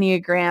 on the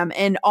Enneagram,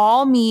 and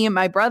all me and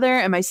my brother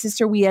and my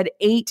sister, we had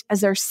 8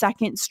 as our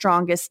second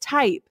strongest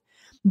type.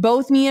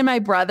 Both me and my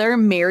brother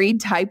married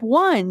type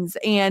 1s,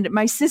 and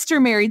my sister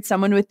married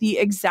someone with the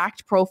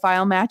exact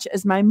profile match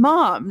as my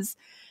mom's.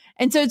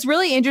 And so it's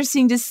really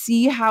interesting to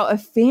see how a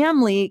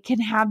family can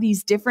have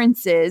these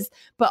differences,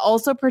 but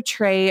also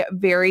portray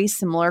very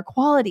similar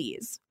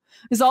qualities.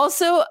 It's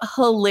also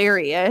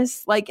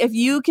hilarious. Like, if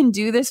you can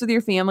do this with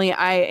your family,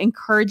 I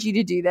encourage you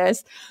to do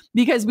this,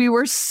 because we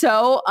were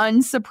so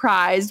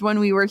unsurprised when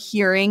we were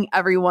hearing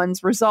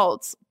everyone's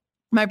results.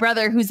 My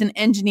brother, who's an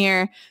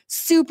engineer,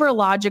 super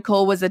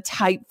logical, was a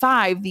type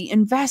 5, the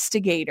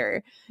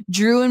investigator.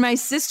 Drew and my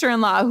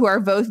sister-in-law, who are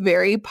both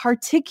very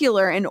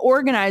particular and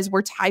organized,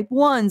 were type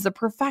 1s, the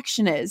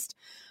perfectionist.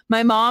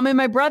 My mom and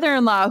my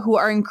brother-in-law, who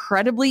are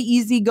incredibly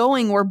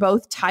easygoing, were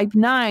both type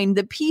 9,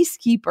 the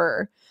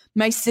peacekeeper.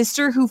 My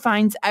sister, who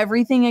finds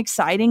everything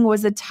exciting,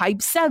 was a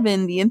type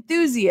 7, the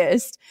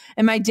enthusiast.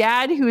 And my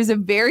dad, who is a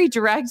very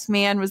direct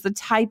man, was the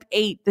type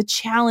 8, the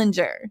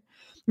challenger.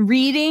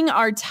 Reading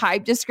our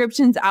type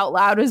descriptions out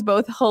loud was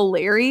both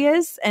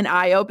hilarious and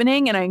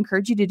eye-opening, and I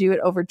encourage you to do it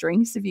over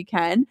drinks if you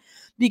can,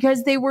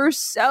 because they were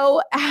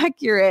so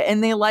accurate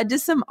and they led to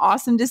some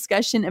awesome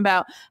discussion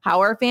about how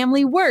our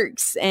family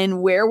works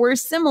and where we're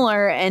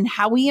similar and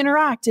how we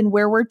interact and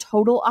where we're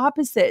total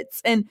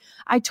opposites. And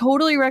I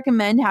totally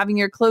recommend having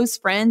your close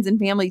friends and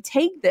family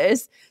take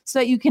this so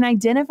that you can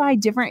identify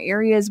different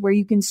areas where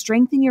you can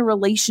strengthen your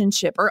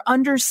relationship or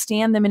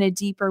understand them in a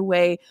deeper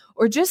way,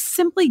 or just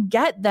simply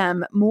get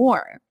them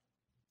more.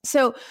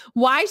 So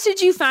why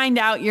should you find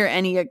out your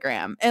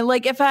Enneagram? And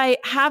like, if I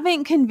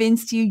haven't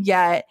convinced you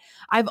yet,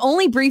 I've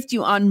only briefed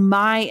you on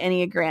my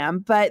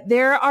Enneagram, but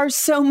there are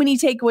so many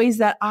takeaways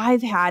that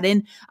I've had,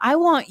 and I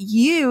want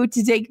you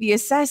to take the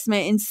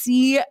assessment and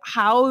see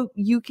how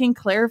you can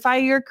clarify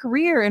your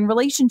career and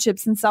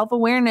relationships and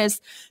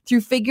self-awareness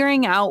through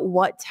figuring out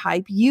what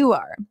type you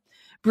are.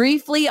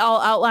 Briefly,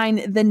 I'll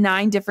outline the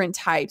 9 different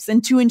types.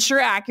 And to ensure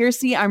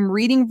accuracy, I'm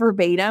reading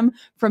verbatim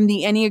from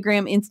the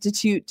Enneagram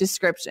Institute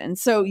description.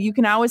 So you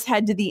can always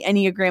head to the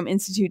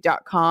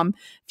enneagraminstitute.com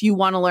if you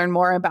want to learn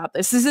more about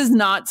this. This is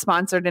not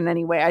sponsored in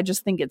any way. I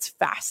just think it's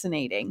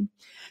fascinating.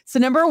 So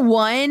number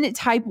 1,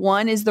 type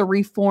 1 is the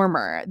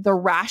reformer, the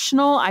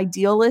rational,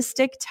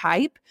 idealistic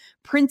type,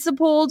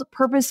 principled,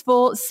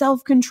 purposeful,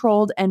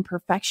 self-controlled, and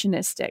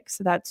perfectionistic.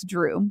 So that's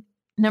Drew.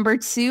 Number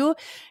 2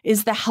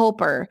 is the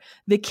helper,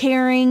 the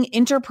caring,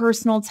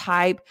 interpersonal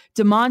type,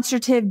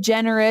 demonstrative,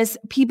 generous,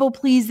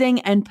 people-pleasing,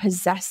 and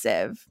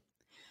possessive.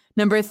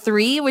 Number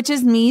 3, which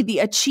is me, the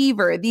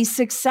achiever, the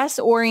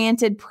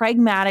success-oriented,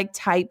 pragmatic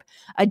type,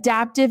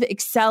 adaptive,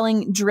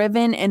 excelling,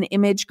 driven, and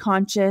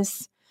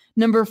image-conscious.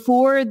 Number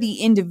 4, the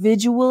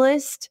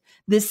individualist,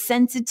 the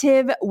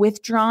sensitive,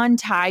 withdrawn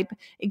type,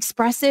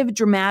 expressive,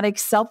 dramatic,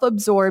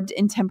 self-absorbed,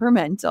 and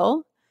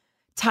temperamental.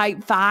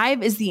 Type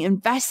 5 is the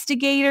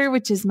investigator,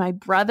 which is my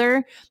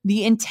brother,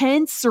 the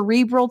intense,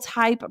 cerebral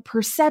type,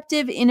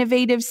 perceptive,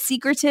 innovative,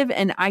 secretive,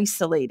 and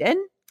isolated.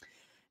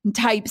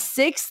 Type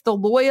 6, the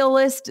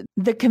loyalist,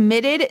 the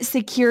committed,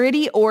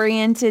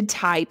 security-oriented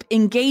type,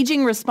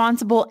 engaging,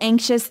 responsible,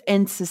 anxious,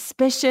 and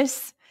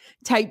suspicious.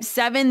 Type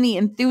 7, the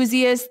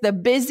enthusiast, the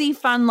busy,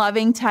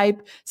 fun-loving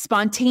type,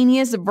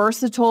 spontaneous,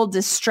 versatile,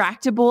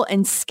 distractible,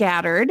 and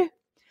scattered.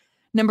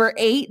 Number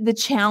 8, the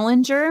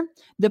challenger,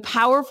 the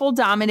powerful,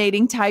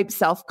 dominating type,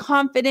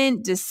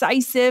 self-confident,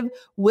 decisive,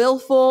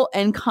 willful,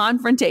 and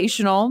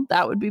confrontational.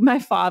 That would be my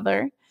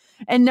father.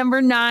 And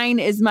number 9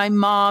 is my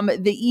mom,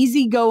 the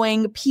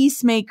easygoing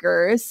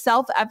peacemaker,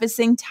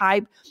 self-effacing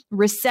type,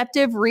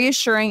 receptive,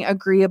 reassuring,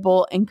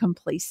 agreeable, and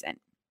complacent.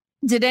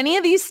 Did any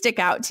of these stick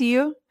out to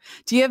you?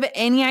 Do you have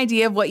any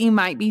idea of what you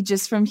might be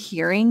just from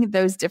hearing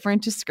those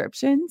different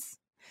descriptions?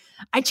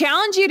 I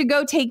challenge you to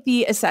go take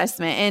the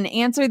assessment and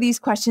answer these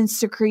questions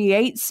to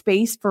create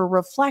space for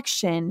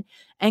reflection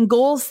and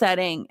goal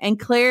setting and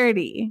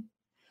clarity.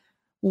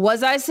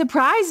 Was I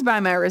surprised by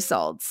my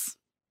results?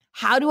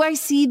 How do I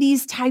see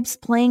these types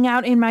playing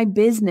out in my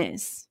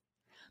business?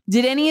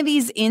 Did any of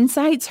these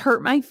insights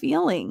hurt my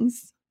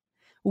feelings?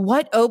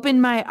 What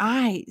opened my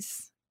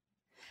eyes?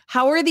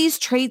 How are these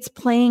traits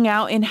playing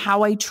out in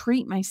how I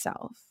treat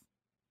myself?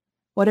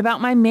 What about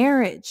my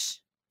marriage?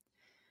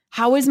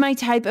 How is my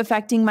type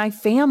affecting my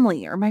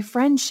family or my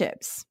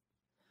friendships?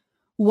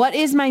 What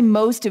is my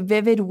most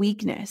vivid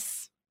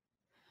weakness?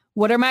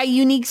 What are my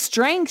unique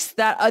strengths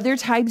that other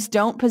types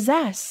don't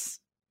possess?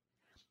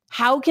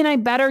 How can I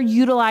better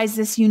utilize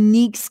this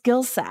unique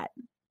skill set?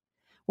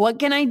 What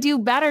can I do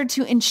better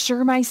to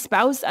ensure my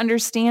spouse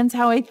understands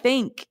how I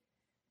think?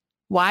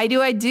 Why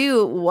do I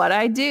do what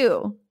I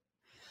do?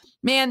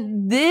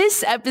 Man,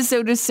 this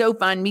episode is so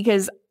fun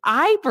because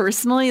I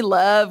personally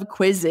love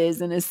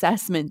quizzes and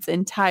assessments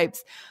and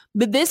types,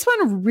 but this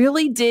one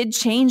really did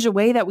change the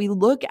way that we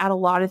look at a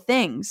lot of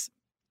things.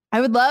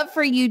 I would love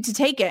for you to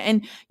take it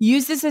and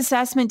use this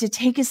assessment to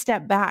take a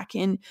step back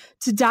and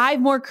to dive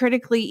more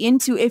critically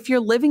into if you're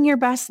living your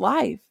best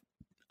life.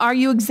 Are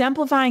you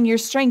exemplifying your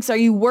strengths? Are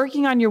you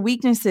working on your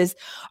weaknesses?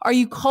 Are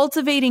you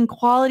cultivating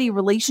quality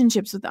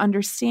relationships with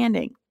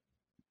understanding?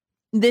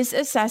 This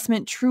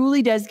assessment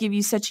truly does give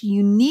you such a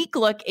unique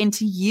look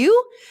into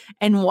you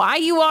and why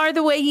you are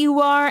the way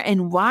you are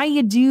and why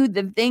you do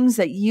the things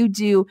that you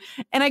do.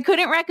 And I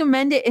couldn't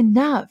recommend it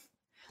enough.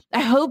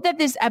 I hope that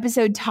this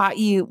episode taught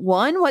you,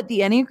 1, what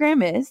the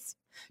Enneagram is,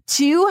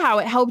 2, how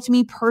it helped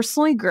me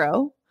personally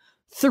grow,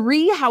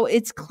 3, how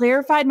it's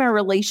clarified my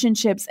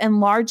relationships, and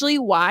largely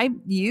why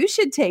you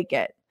should take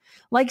it.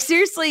 Like,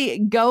 seriously,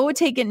 go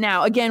take it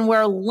now. Again,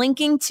 we're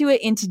linking to it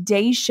in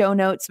today's show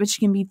notes, which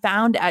can be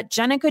found at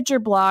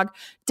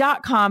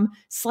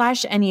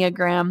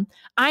jennakutcherblog.com/Enneagram.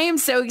 I am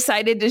so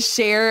excited to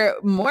share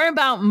more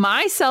about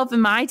myself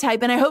and my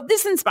type, and I hope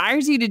this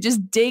inspires you to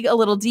just dig a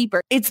little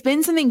deeper. It's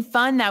been something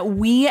fun that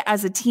we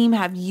as a team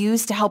have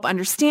used to help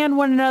understand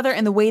one another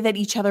and the way that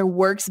each other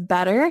works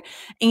better.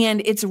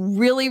 And it's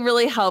really,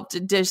 really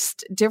helped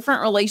just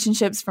different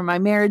relationships from my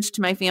marriage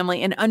to my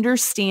family and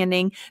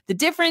understanding the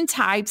different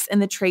types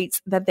and the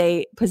traits that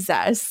they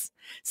possess.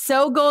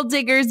 So goal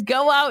diggers,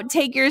 go out,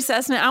 take your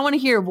assessment. I want to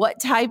hear,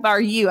 what type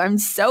are you? I'm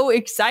so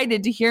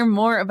excited to hear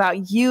more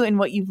about you and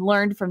what you've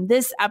learned from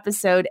this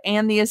episode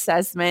and the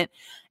assessment.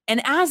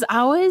 And as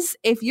always,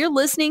 if you're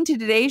listening to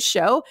today's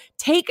show,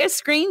 take a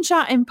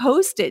screenshot and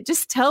post it.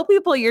 Just tell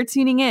people you're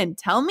tuning in.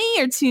 Tell me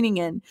you're tuning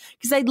in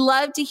because I'd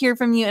love to hear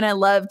from you and I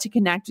love to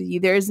connect with you.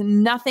 There's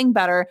nothing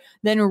better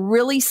than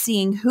really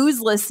seeing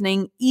who's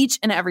listening each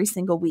and every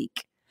single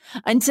week.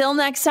 Until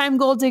next time,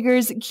 goal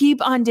diggers,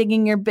 keep on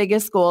digging your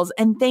biggest goals.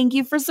 And thank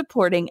you for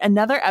supporting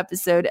another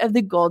episode of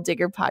the Goal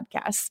Digger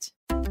Podcast.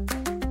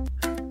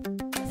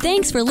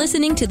 Thanks for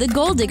listening to the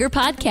Goal Digger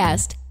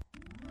Podcast.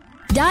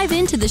 Dive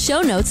into the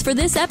show notes for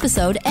this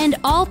episode and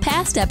all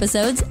past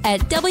episodes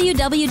at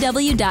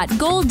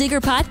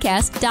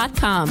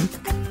www.goaldiggerpodcast.com.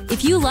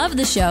 If you love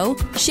the show,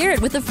 share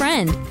it with a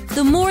friend.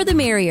 The more the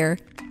merrier.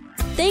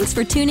 Thanks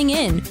for tuning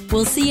in.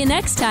 We'll see you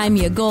next time,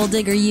 you goal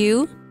digger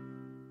you.